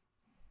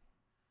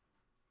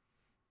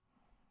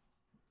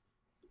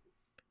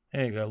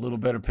 There you go, a little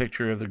better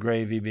picture of the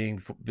gravy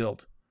being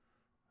built.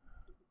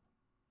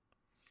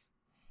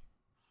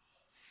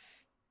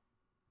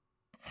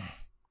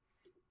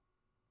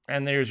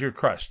 And there's your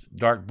crust.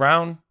 Dark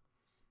brown,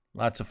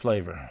 lots of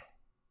flavor.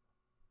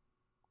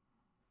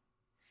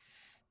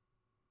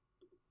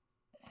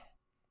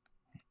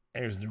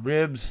 There's the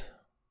ribs.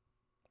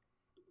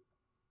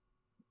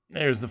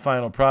 There's the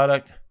final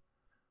product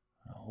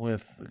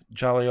with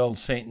jolly old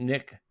St.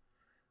 Nick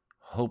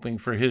hoping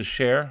for his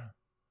share.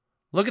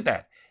 Look at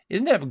that.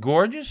 Isn't that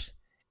gorgeous?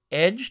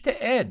 Edge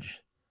to edge.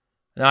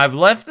 Now, I've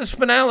left the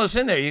spinalis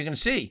in there. You can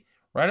see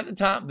right at the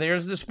top,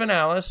 there's the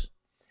spinalis.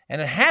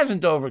 And it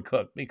hasn't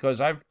overcooked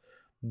because I've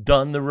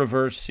done the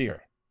reverse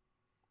sear.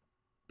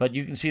 But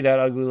you can see that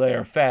ugly layer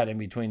of fat in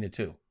between the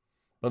two.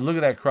 But look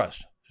at that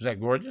crust. Is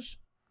that gorgeous?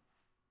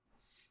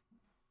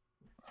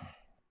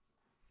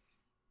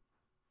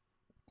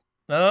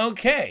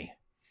 Okay.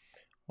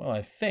 Well,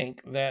 I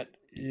think that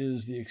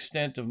is the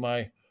extent of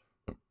my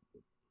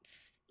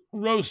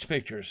roast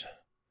pictures.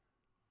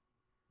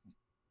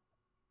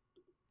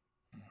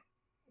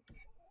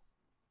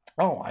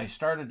 Oh, I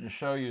started to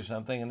show you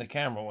something and the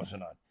camera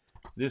wasn't on.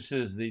 This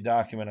is the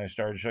document I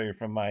started to show you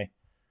from my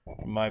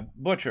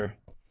butcher.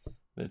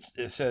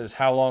 It says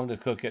how long to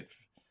cook it,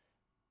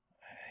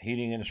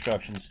 heating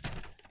instructions,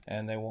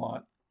 and they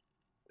want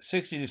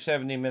 60 to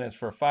 70 minutes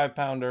for a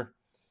 5-pounder,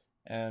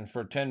 and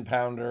for a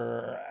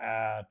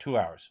 10-pounder, 2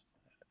 hours.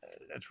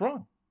 That's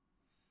wrong.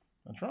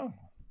 That's wrong.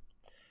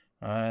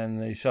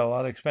 And they sell a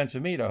lot of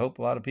expensive meat. I hope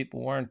a lot of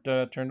people weren't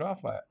turned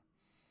off by it.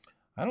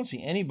 I don't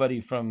see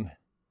anybody from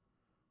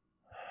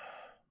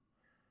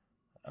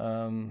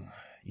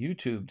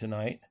YouTube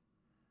tonight,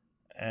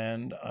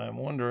 and I'm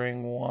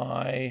wondering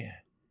why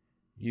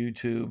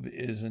YouTube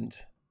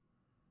isn't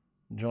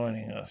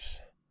joining us.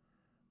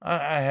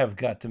 I have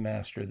got to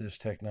master this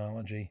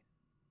technology.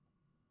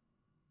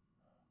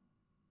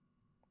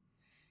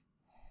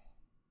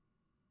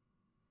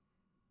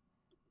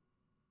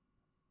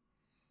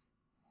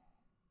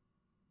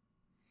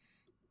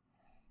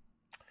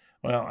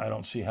 Well, I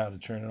don't see how to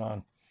turn it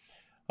on.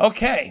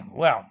 Okay,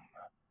 well,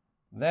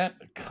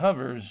 that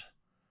covers...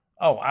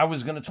 Oh, I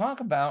was going to talk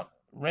about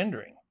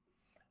rendering.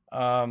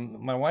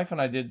 My wife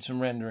and I did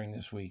some rendering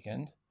this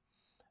weekend.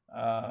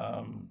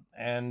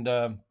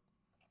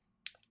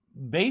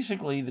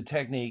 Basically, the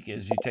technique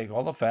is you take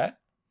all the fat.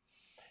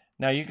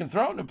 Now, you can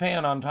throw it in a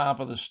pan on top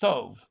of the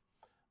stove,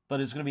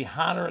 but it's going to be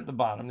hotter at the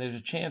bottom. There's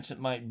a chance it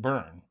might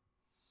burn.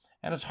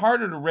 And it's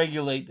harder to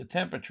regulate the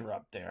temperature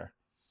up there.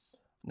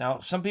 Now,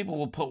 some people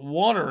will put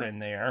water in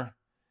there,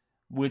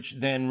 which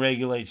then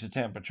regulates the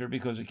temperature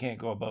because it can't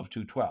go above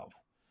 212.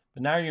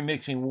 But now you're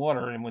mixing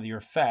water in with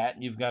your fat,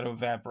 and you've got to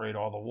evaporate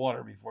all the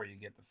water before you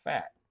get the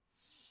fat.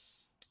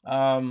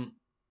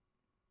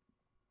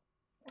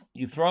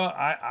 We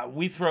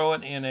throw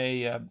it in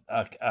a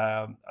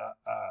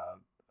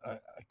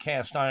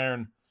cast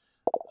iron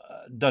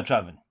Dutch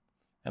oven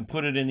and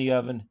put it in the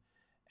oven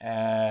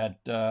at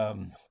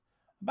about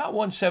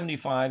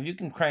 175. You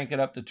can crank it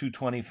up to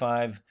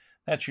 225.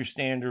 That's your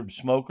standard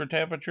smoker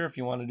temperature. If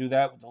you want to do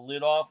that with the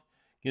lid off,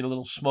 get a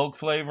little smoke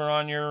flavor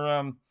on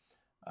your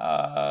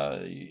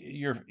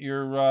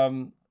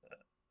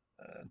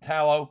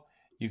tallow,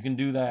 you can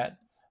do that.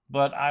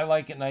 But I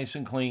like it nice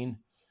and clean,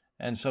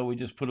 and so we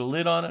just put a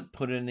lid on it,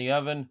 put it in the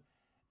oven,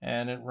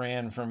 and it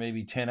ran for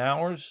maybe 10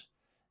 hours,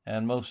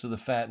 and most of the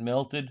fat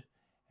melted,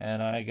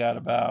 and I got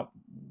about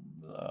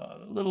a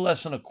little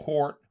less than a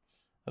quart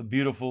of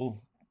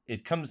beautiful.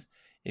 It comes,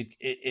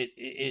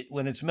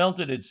 when it's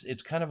melted,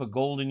 it's kind of a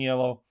golden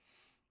yellow,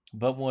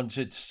 but once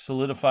it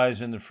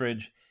solidifies in the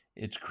fridge,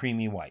 it's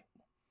creamy white.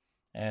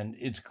 And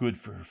it's good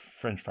for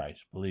French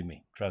fries, believe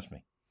me, trust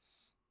me.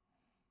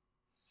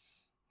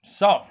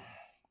 So,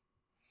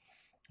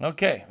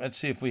 okay, let's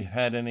see if we've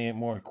had any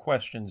more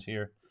questions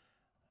here.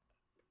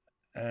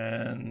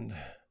 And,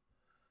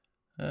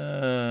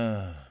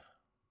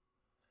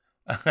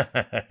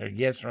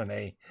 yes,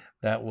 Renee,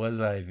 that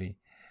was Ivy.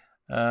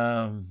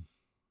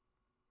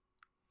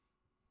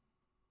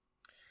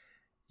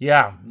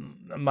 Yeah,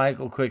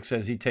 Michael Quick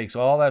says he takes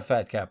all that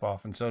fat cap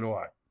off, and so do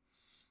I.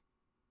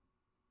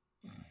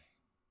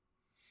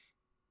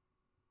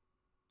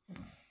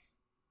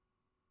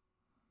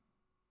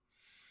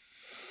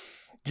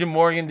 Jim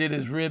Morgan did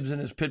his ribs in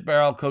his pit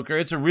barrel cooker.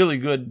 It's a really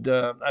good,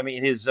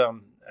 his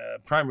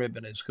prime rib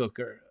in his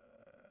cooker.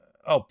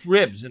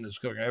 Ribs in his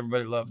cooker.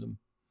 Everybody loved them.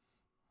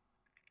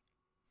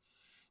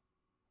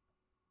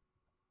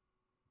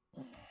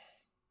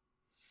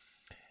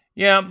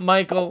 Yeah,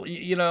 Michael,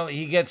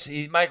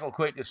 Michael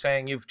Quick is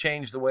saying, you've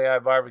changed the way I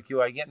barbecue.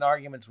 I get in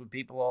arguments with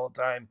people all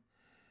the time.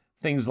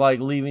 Things like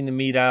leaving the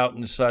meat out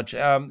and such.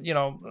 A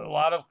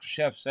lot of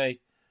chefs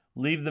say,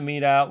 leave the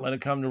meat out, let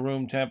it come to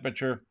room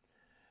temperature.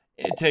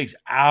 It takes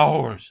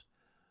hours.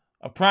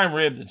 A prime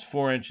rib that's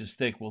 4 inches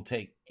thick will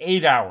take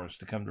 8 hours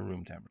to come to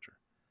room temperature.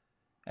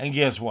 And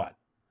guess what?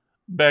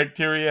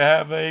 Bacteria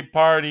have a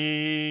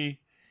party.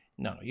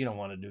 No, you don't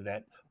want to do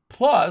that.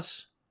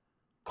 Plus,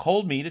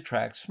 cold meat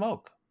attracts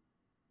smoke.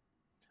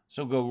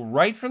 So go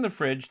right from the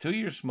fridge to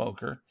your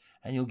smoker,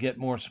 and you'll get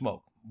more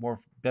smoke,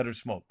 better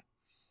smoke.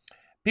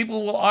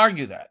 People will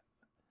argue that,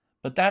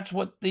 but that's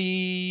what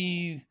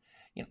that's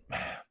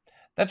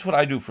what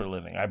I do for a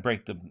living. I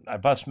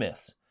bust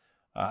myths.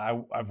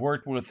 I've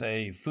worked with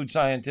a food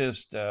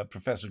scientist,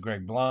 Professor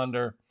Greg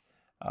Blonder,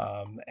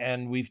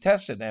 and we've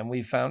tested and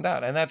we've found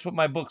out. And that's what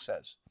my book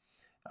says.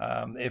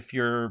 If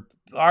you're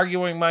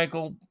arguing,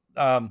 Michael,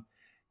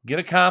 get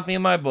a copy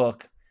of my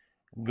book.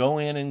 Go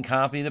in and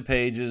copy the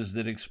pages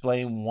that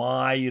explain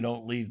why you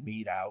don't leave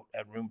meat out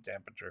at room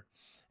temperature,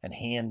 and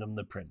hand them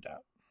the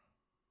printout.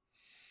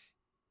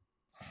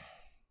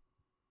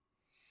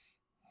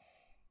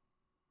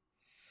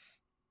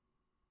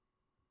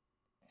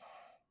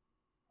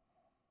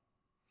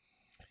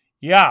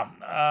 Yeah,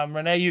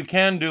 Renee, you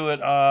can do it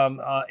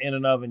in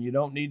an oven. You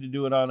don't need to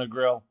do it on a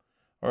grill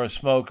or a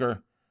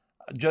smoker.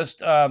 Just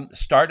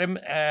start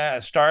it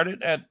at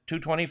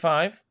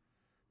 225.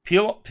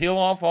 Peel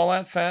off all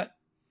that fat.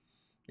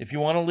 If you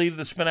want to leave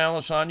the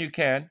spinalis on, you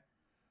can.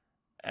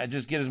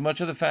 Just get as much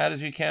of the fat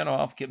as you can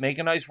off. Make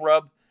a nice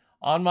rub.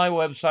 On my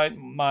website,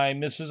 my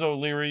Mrs.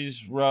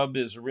 O'Leary's rub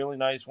is a really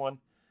nice one.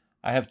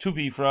 I have 2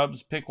 beef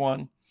rubs. Pick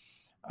one.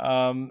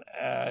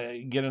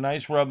 Get a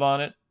nice rub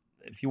on it.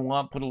 If you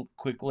want, put a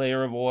quick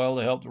layer of oil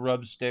to help the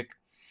rub stick.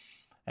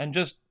 And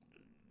just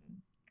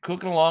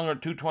cook it along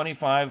at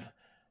 225.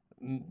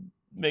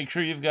 make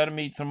sure you've got a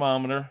meat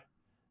thermometer.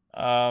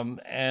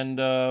 And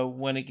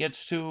when it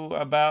gets to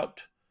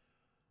about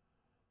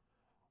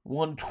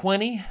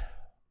 120,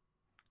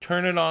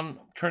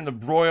 turn the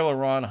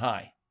broiler on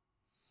high.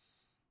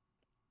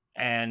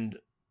 And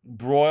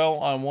broil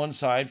on one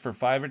side for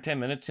 5 or 10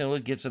 minutes till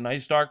it gets a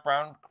nice dark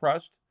brown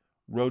crust.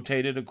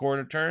 Rotate it a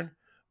quarter turn.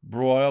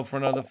 Broil for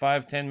another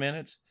 5-10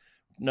 minutes.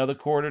 Another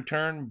quarter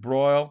turn.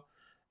 Broil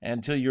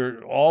until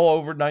you're all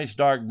over nice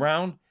dark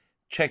brown.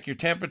 Check your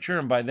temperature,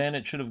 and by then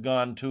it should have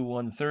gone to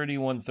 130,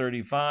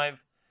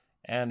 135,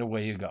 and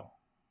away you go.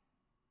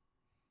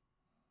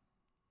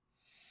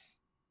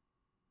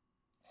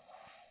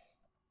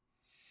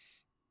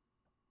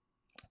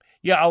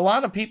 Yeah, a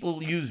lot of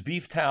people use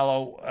beef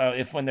tallow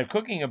when they're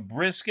cooking a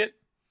brisket.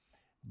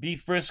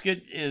 Beef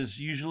brisket is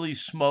usually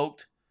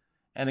smoked,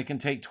 and it can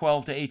take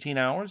 12 to 18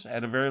 hours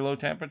at a very low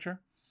temperature.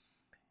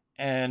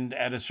 And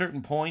at a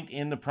certain point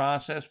in the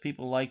process,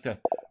 people like to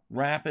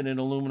wrap it in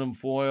aluminum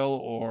foil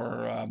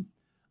or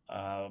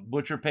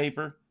butcher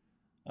paper.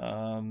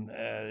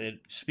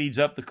 It speeds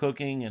up the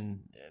cooking and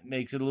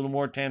makes it a little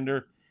more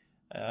tender.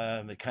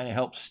 It kind of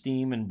helps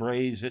steam and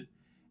braise it.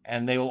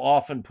 And they will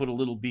often put a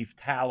little beef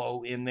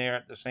tallow in there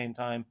at the same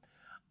time.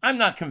 I'm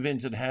not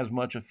convinced it has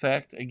much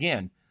effect.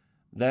 Again,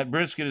 that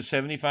brisket is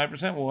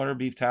 75% water.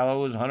 Beef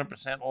tallow is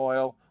 100%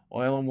 oil.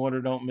 Oil and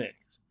water don't mix.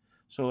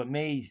 So it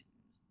may,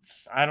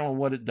 I don't know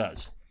what it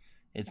does.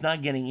 It's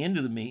not getting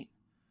into the meat.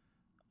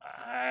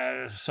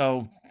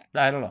 So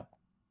I don't know.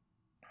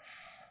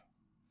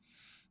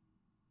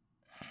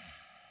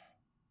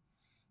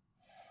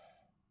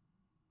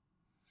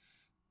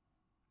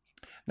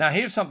 Now,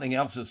 here's something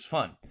else that's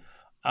fun.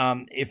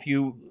 If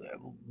you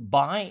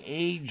buy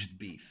aged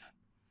beef,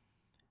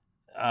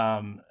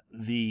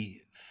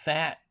 the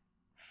fat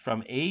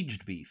from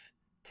aged beef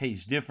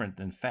tastes different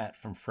than fat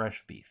from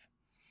fresh beef.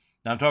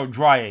 Now, I'm talking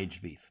dry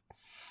aged beef.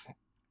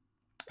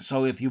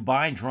 So if you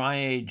buy dry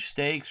aged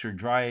steaks or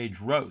dry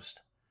aged roast,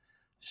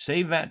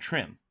 save that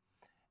trim.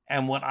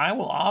 And what I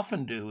will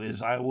often do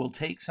is I will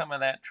take some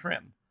of that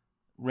trim,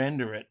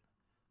 render it,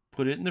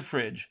 put it in the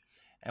fridge,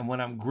 and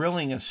when I'm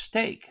grilling a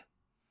steak,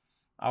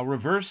 I'll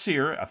reverse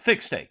sear a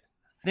thick steak.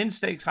 Thin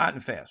steaks, hot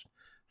and fast.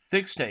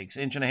 Thick steaks,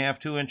 1.5 inches,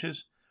 2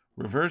 inches.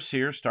 Reverse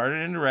sear, start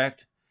it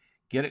indirect,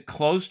 get it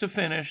close to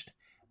finished.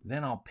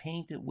 Then I'll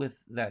paint it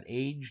with that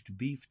aged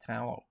beef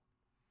tallow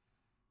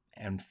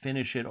and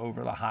finish it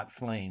over the hot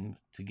flame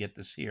to get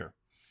the sear.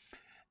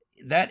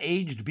 That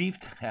aged beef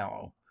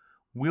tallow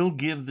will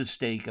give the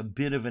steak a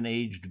bit of an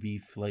aged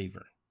beef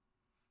flavor.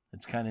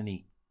 It's kind of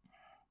neat.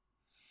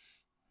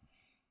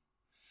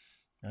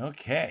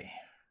 Okay.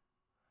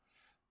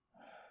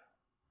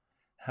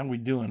 How are we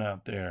doing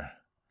out there?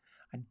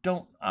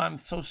 I'm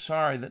so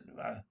sorry that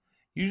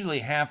usually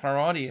half our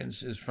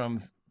audience is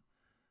from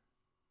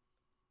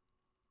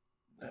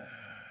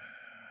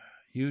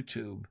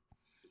YouTube.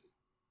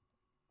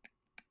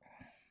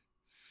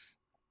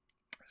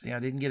 See, I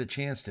didn't get a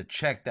chance to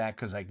check that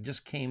because I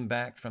just came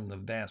back from the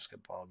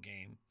basketball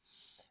game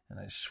and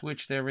I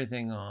switched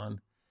everything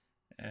on,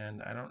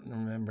 and I don't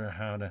remember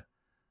how to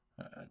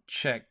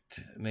check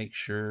to make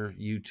sure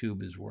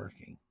YouTube is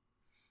working.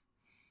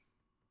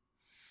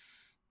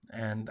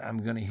 And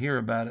I'm going to hear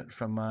about it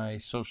from my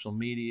social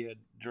media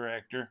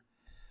director.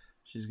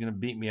 She's going to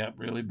beat me up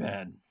really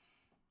bad.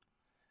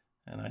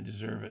 And I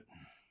deserve it.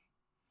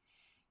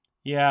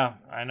 Yeah,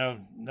 I know.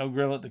 No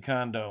grill at the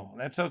condo.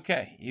 That's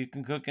okay. You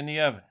can cook in the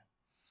oven.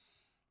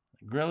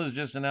 The grill is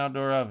just an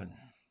outdoor oven.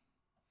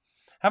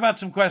 How about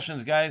some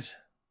questions, guys?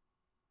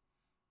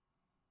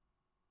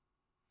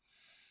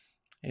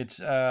 It's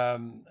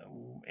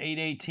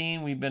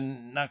 8:18. We've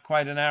been not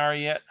quite an hour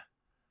yet.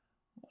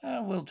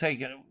 We'll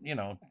take it,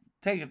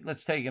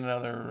 let's take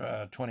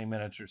another 20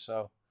 minutes or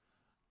so.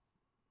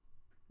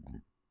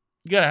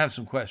 You got to have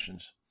some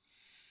questions.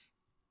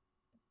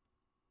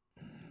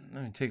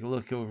 Let me take a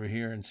look over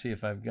here and see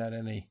if I've got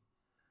any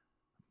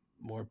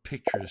more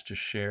pictures to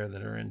share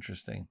that are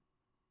interesting.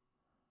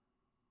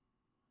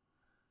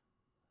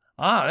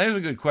 There's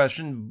a good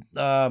question.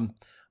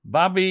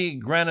 Bobby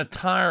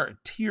Granatire.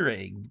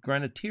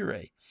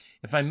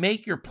 If I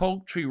make your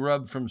poultry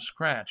rub from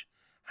scratch,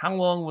 how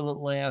long will it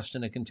last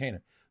in a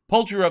container?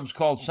 Poultry rub's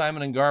called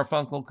Simon and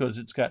Garfunkel because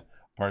it's got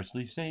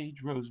parsley,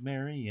 sage,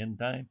 rosemary, and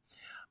thyme.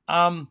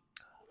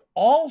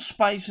 All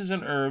spices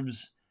and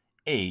herbs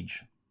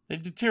age. They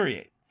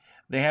deteriorate.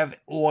 They have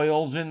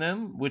oils in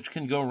them, which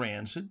can go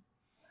rancid.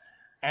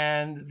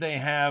 And they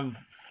have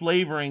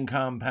flavoring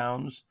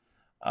compounds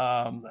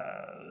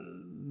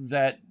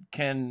that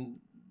can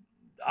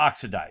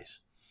oxidize.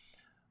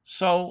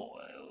 So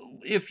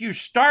if you're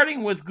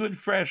starting with good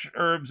fresh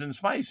herbs and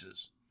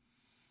spices,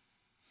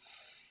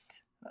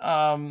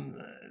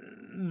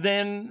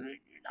 then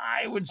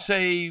I would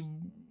say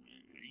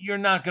you're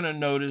not going to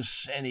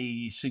notice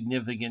any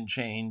significant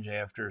change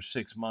after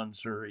 6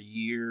 months or a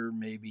year,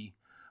 maybe.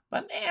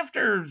 But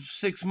after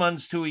 6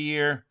 months to a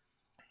year,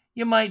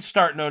 you might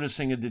start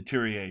noticing a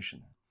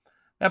deterioration.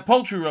 That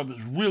poultry rub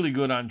is really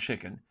good on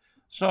chicken,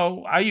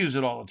 so I use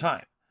it all the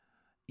time.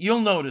 you'll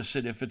notice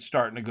it if it's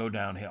starting to go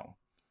downhill.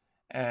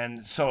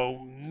 And so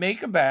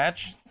make a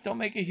batch. Don't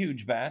make a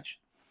huge batch,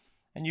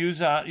 and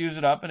use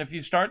it up. And if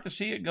you start to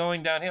see it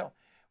going downhill,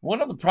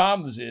 one of the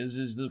problems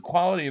is the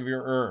quality of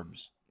your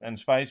herbs and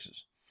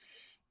spices.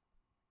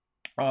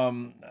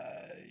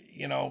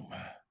 You know,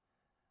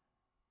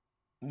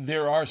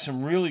 there are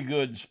some really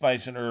good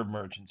spice and herb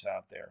merchants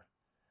out there.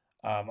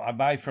 I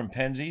buy from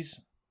Penzies.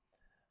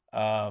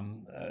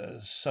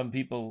 Some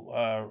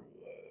people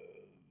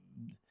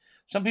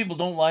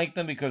don't like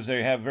them because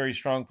they have very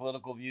strong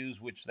political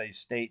views, which they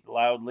state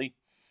loudly.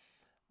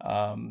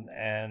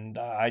 And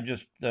I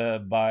just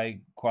buy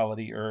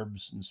quality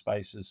herbs and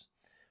spices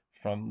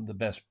from the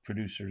best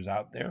producers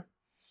out there,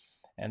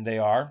 and they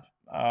are.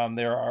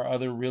 There are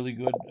other really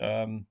good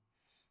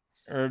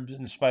herbs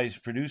and spice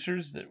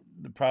producers.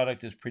 The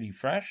product is pretty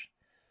fresh,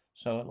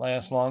 so it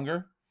lasts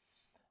longer.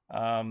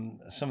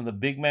 Some of the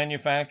big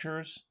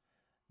manufacturers,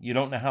 you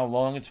don't know how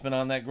long it's been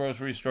on that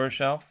grocery store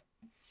shelf,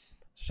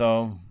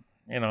 so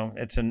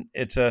it's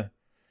a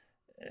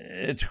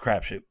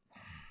crapshoot.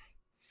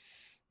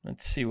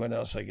 Let's see what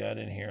else I got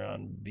in here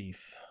on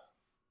beef.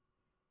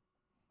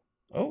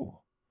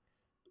 Oh,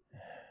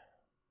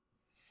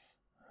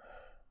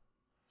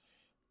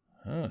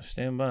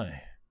 stand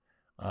by.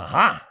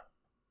 Aha.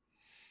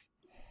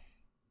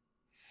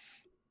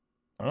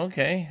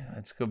 Okay,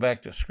 let's go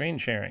back to screen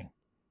sharing.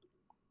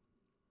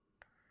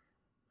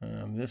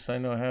 This I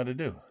know how to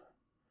do.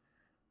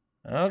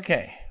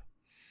 Okay.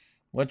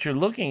 What you're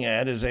looking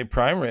at is a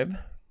prime rib.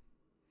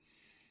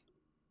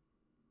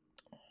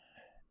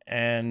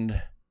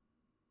 And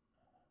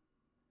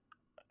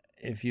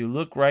if you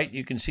look right,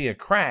 you can see a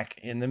crack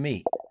in the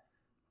meat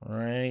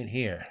right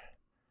here.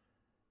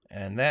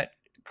 And that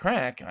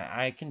crack,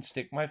 I can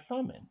stick my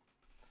thumb in.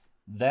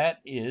 That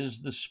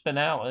is the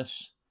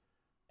spinalis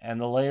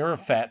and the layer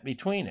of fat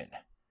between it.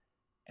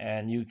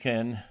 And you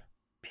can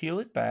peel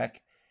it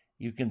back.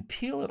 You can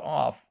peel it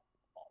off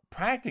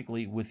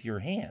practically with your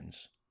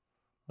hands.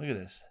 Look at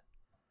this.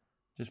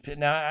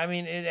 Now, I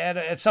mean,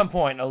 at some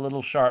point, a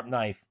little sharp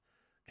knife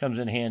comes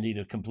in handy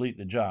to complete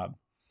the job.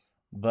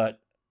 But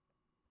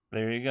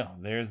there you go.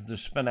 There's the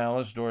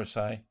spinalis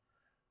dorsi.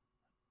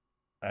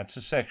 That's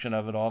a section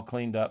of it all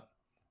cleaned up.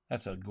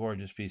 That's a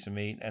gorgeous piece of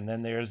meat. And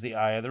then there's the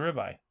eye of the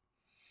ribeye.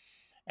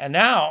 And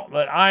now,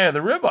 that eye of the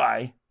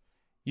ribeye,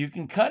 you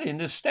can cut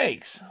into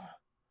steaks.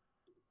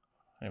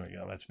 There we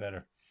go. That's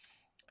better.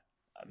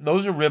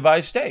 Those are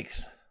ribeye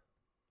steaks.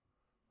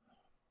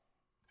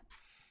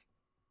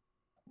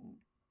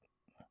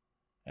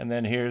 And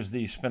then here's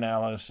the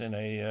spinalis in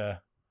a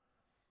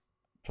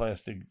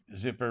plastic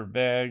zipper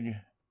bag.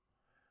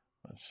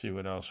 Let's see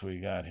what else we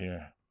got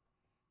here.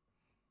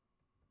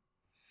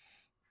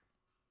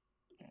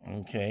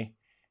 Okay,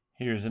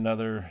 here's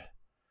another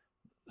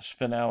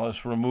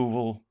spinalis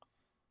removal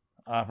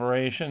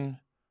operation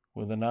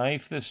with a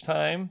knife this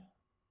time.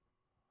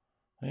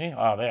 Hey,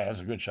 oh, that's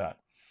a good shot.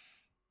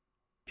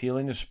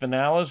 Peeling the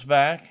spinalis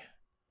back,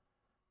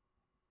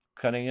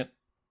 cutting it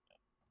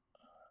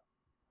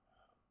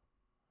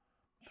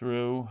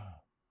through.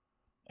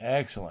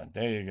 Excellent.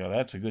 There you go.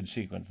 That's a good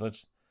sequence.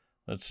 Let's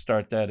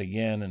start that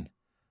again and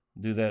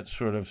do that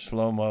sort of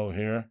slow-mo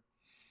here.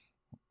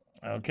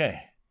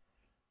 Okay.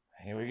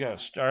 Here we go.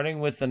 Starting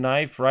with the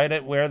knife right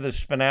at where the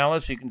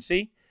spinalis, you can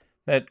see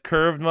that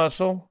curved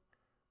muscle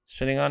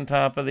sitting on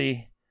top of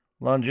the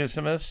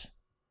longissimus.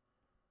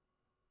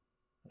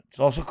 It's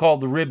also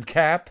called the rib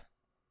cap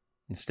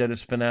instead of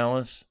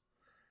spinalis.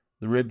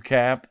 The rib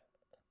cap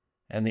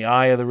and the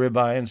eye of the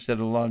ribeye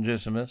instead of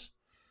longissimus.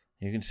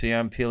 You can see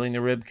I'm peeling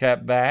the rib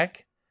cap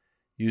back,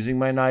 using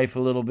my knife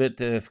a little bit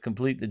to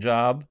complete the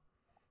job.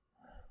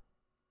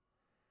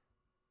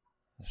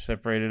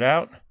 Separate it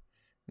out.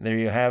 There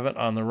you have it.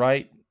 On the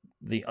right,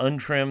 the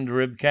untrimmed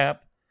rib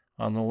cap.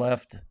 On the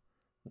left,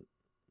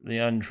 the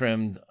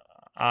untrimmed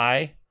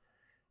eye.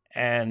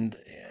 And,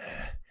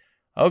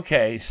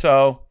 okay,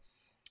 so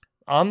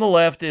on the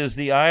left is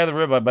the eye of the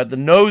ribeye, but the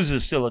nose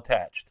is still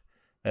attached,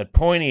 that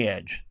pointy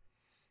edge.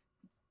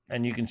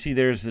 And you can see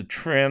there's the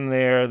trim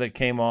there that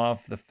came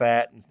off, the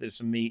fat, and there's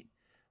some meat.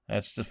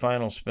 That's the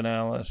final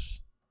spinalis.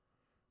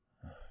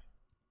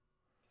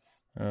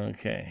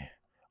 Okay.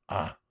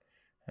 And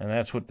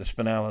that's what the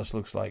spinalis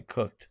looks like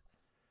cooked.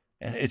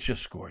 And it's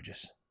just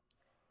gorgeous.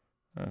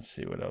 Let's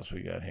see what else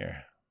we got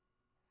here.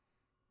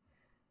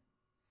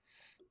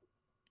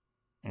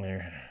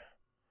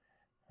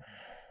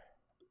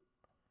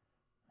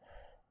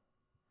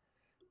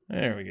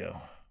 There we go.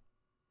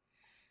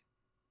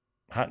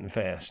 Hot and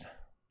fast.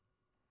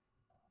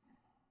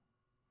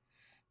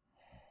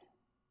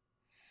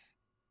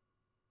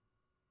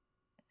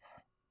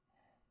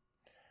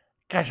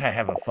 Gosh, I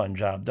have a fun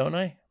job, don't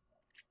I?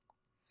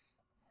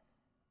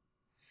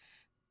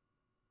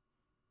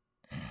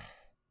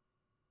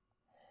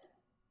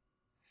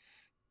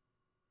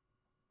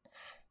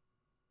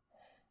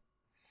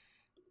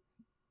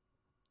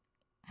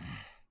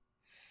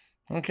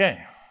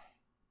 Okay.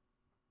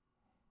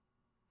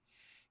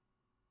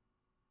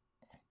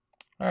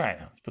 All right,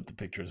 let's put the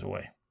pictures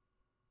away.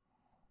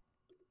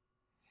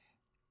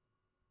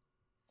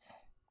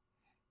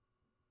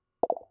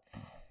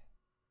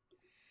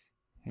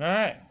 All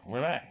right,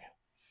 we're back.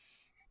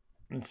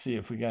 Let's see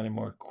if we got any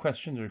more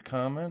questions or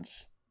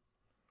comments.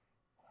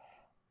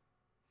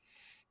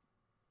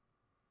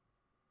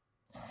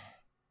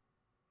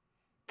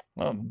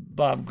 Well,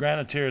 Bob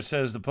Granatier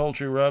says the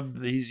poultry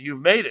rub,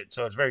 you've made it,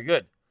 so it's very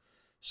good.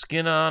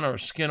 Skin on or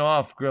skin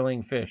off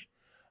grilling fish.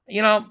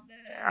 You know,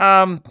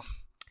 um,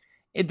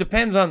 it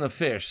depends on the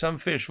fish. Some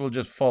fish will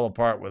just fall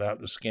apart without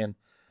the skin.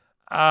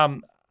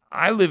 Um,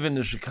 I live in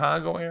the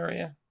Chicago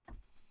area,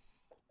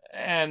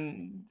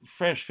 and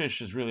fresh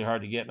fish is really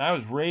hard to get. And I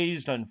was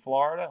raised in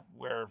Florida,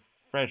 where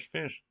fresh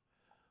fish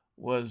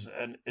was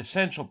an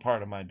essential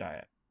part of my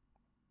diet.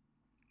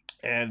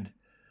 And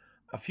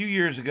a few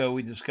years ago,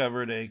 we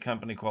discovered a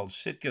company called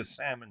Sitka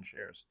Salmon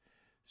Shares.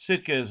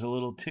 Sitka is a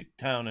little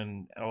town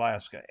in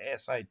Alaska,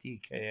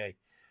 Sitka.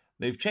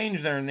 They've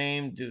changed their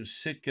name to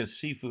Sitka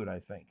Seafood, I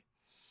think.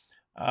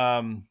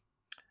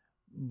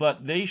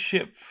 But they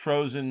ship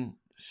frozen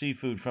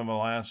seafood from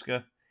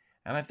Alaska.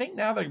 And I think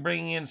now they're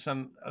bringing in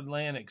some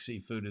Atlantic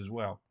seafood as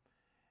well.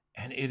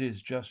 And it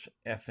is just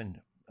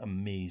effing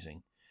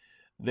amazing.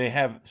 They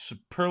have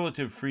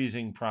superlative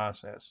freezing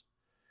process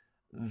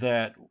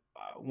that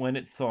when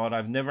it thawed,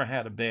 I've never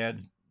had a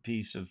bad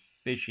piece of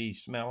fishy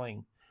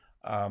smelling.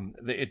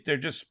 They're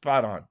just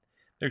spot on.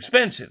 They're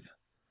expensive.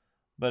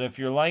 But if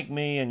you're like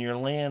me and you're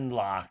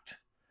landlocked,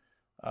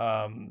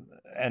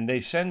 and they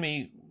send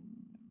me,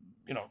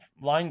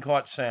 line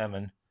caught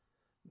salmon,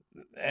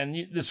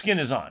 and the skin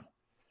is on,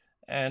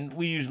 and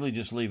we usually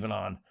just leave it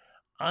on.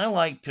 I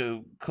like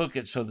to cook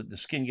it so that the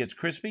skin gets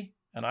crispy,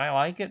 and I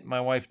like it.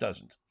 My wife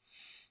doesn't.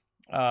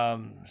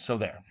 So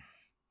there.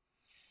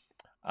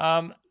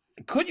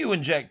 Could you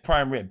inject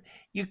prime rib?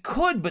 You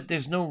could, but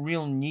there's no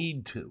real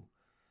need to.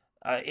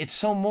 It's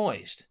so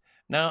moist.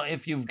 Now,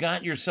 if you've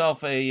got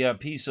yourself a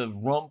piece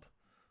of rump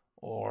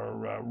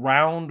or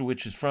round,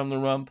 which is from the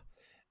rump,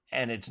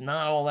 and it's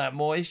not all that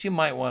moist, you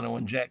might want to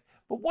inject.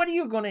 But what are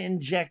you going to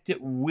inject it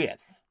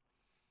with?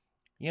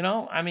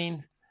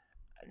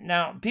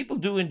 Now, people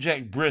do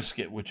inject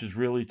brisket, which is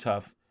really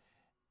tough,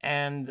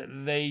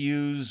 and they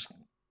use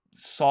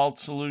salt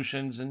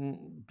solutions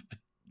and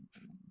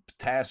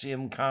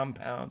potassium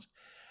compounds.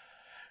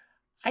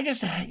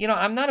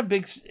 I'm not a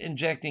big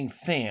injecting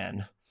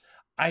fan.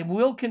 I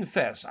will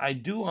confess, I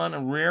do on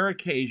a rare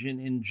occasion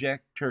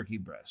inject turkey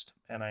breast,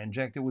 and I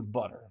inject it with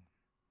butter.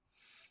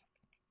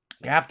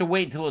 You have to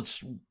wait till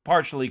it's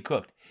partially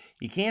cooked.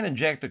 You can't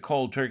inject a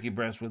cold turkey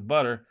breast with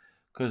butter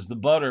because the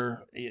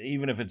butter,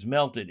 even if it's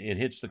melted, it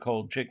hits the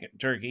cold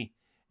turkey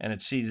and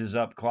it seizes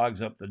up,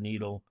 clogs up the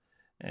needle,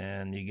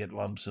 and you get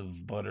lumps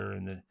of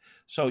butter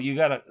So you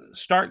got to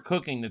start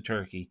cooking the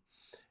turkey,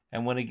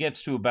 and when it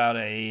gets to about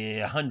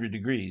 100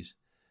 degrees,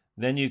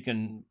 then you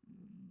can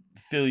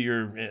fill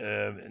your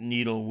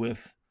needle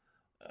with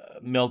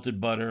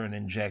melted butter and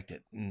inject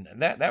it, and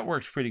that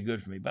works pretty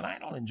good for me. But I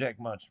don't inject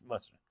much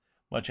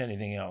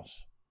anything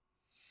else.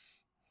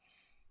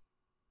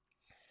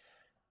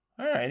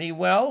 All righty,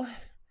 well,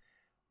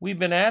 we've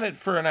been at it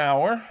for an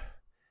hour.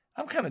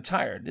 I'm kind of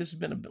tired. This has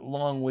been a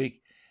long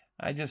week.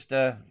 I just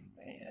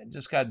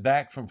got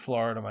back from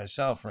Florida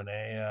myself,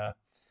 Renee.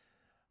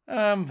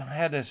 I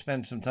had to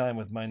spend some time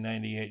with my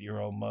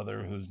 98-year-old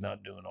mother, who's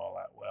not doing all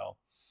that well,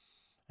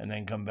 and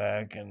then come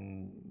back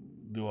and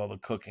do all the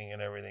cooking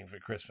and everything for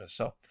Christmas.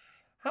 So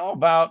how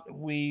about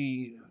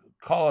we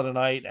call it a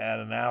night at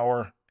an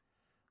hour?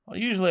 Well,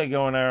 usually I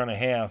go an hour and a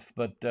half,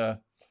 but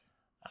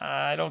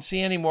I don't see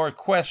any more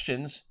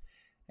questions.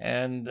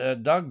 And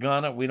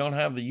doggone it, we don't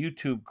have the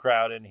YouTube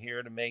crowd in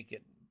here to make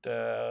it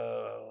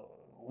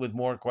with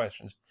more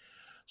questions.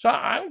 So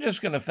I'm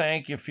just going to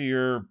thank you for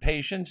your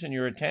patience and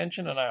your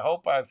attention, and I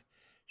hope I've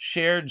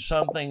shared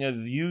something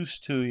of use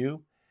to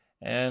you.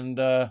 And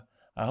I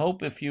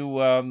hope if you,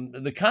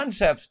 the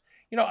concepts,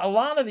 a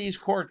lot of these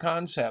core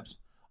concepts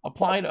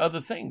apply to other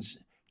things.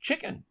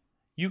 Chicken.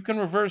 You can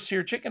reverse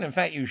sear chicken. In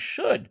fact, you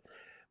should,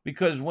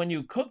 because when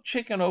you cook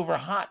chicken over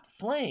hot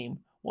flame,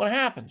 what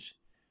happens?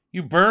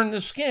 You burn the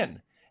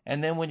skin,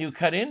 and then when you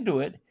cut into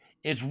it,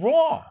 it's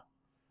raw.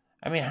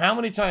 I mean, how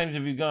many times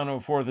have you gone to a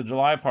 4th of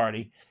July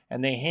party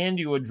and they hand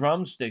you a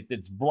drumstick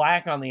that's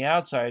black on the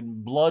outside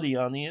and bloody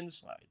on the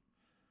inside?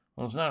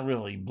 Well, it's not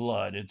really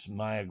blood, it's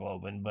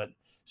myoglobin, but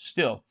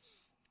still.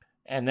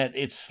 And that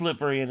it's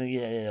slippery and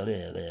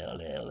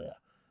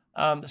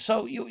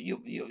so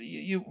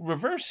you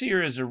reverse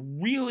sear is a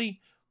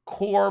really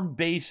core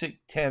basic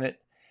tenet.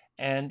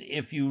 And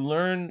if you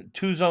learn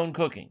 2-zone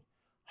cooking,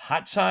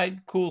 hot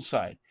side, cool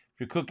side. If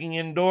you're cooking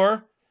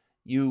indoor,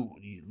 you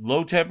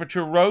low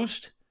temperature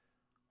roast,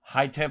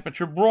 high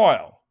temperature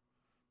broil.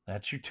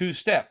 That's your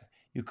 2-step.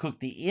 You cook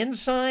the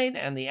inside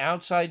and the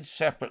outside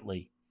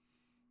separately.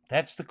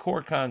 That's the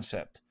core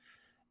concept.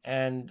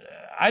 And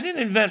I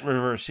didn't invent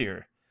reverse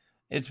sear.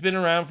 It's been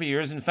around for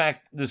years. In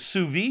fact, the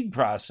sous vide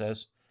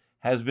process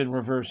has been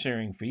reverse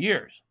searing for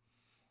years.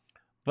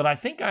 But I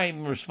think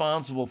I'm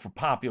responsible for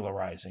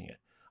popularizing it.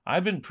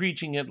 I've been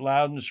preaching it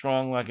loud and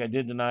strong like I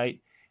did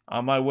tonight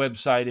on my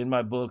website, in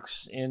my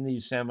books, in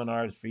these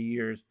seminars for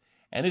years.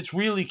 And it's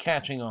really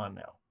catching on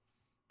now.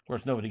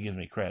 course, nobody gives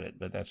me credit,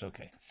 but that's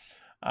okay.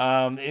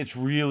 It's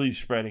really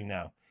spreading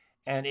now.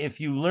 And if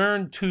you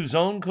learn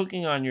 2-zone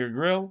cooking on your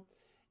grill,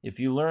 if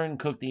you learn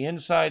cook the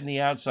inside and the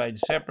outside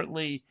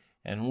separately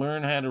and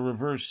learn how to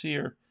reverse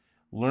sear,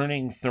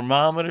 learning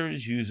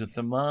thermometers, use a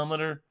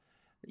thermometer,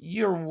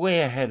 you're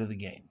way ahead of the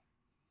game.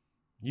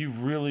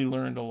 You've really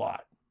learned a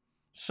lot.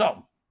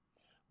 So,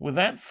 with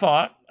that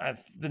thought,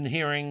 I've been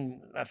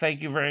hearing,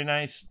 thank you, very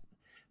nice,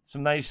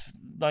 some nice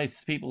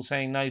people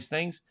saying nice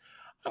things.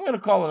 I'm going to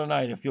call it a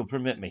night if you'll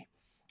permit me.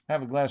 I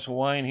have a glass of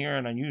wine here,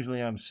 and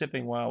usually I'm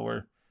sipping while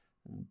we're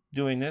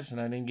doing this,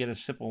 and I didn't get a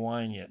sip of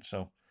wine yet. So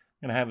I'm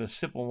going to have a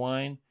sip of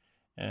wine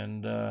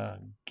and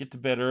get to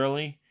bed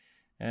early.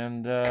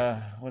 And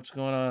what's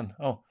going on?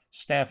 Oh,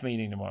 staff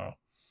meeting tomorrow.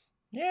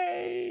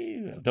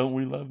 Yay! Don't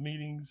we love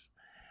meetings?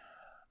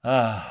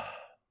 And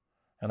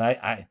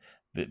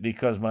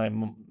because my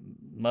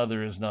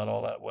mother is not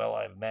all that well,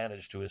 I've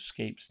managed to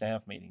escape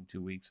staff meeting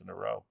 2 weeks in a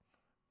row.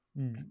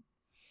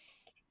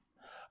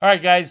 All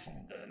right, guys,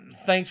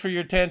 thanks for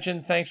your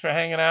attention. Thanks for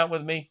hanging out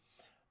with me.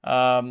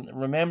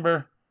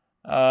 Remember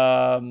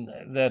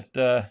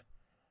that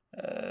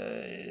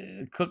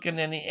cooking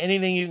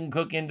anything you can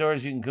cook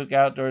indoors, you can cook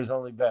outdoors,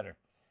 only better.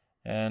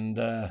 And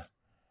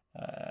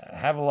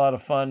have a lot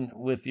of fun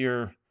with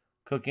your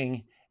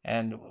cooking,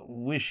 and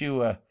wish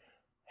you a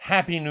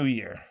Happy New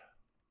Year.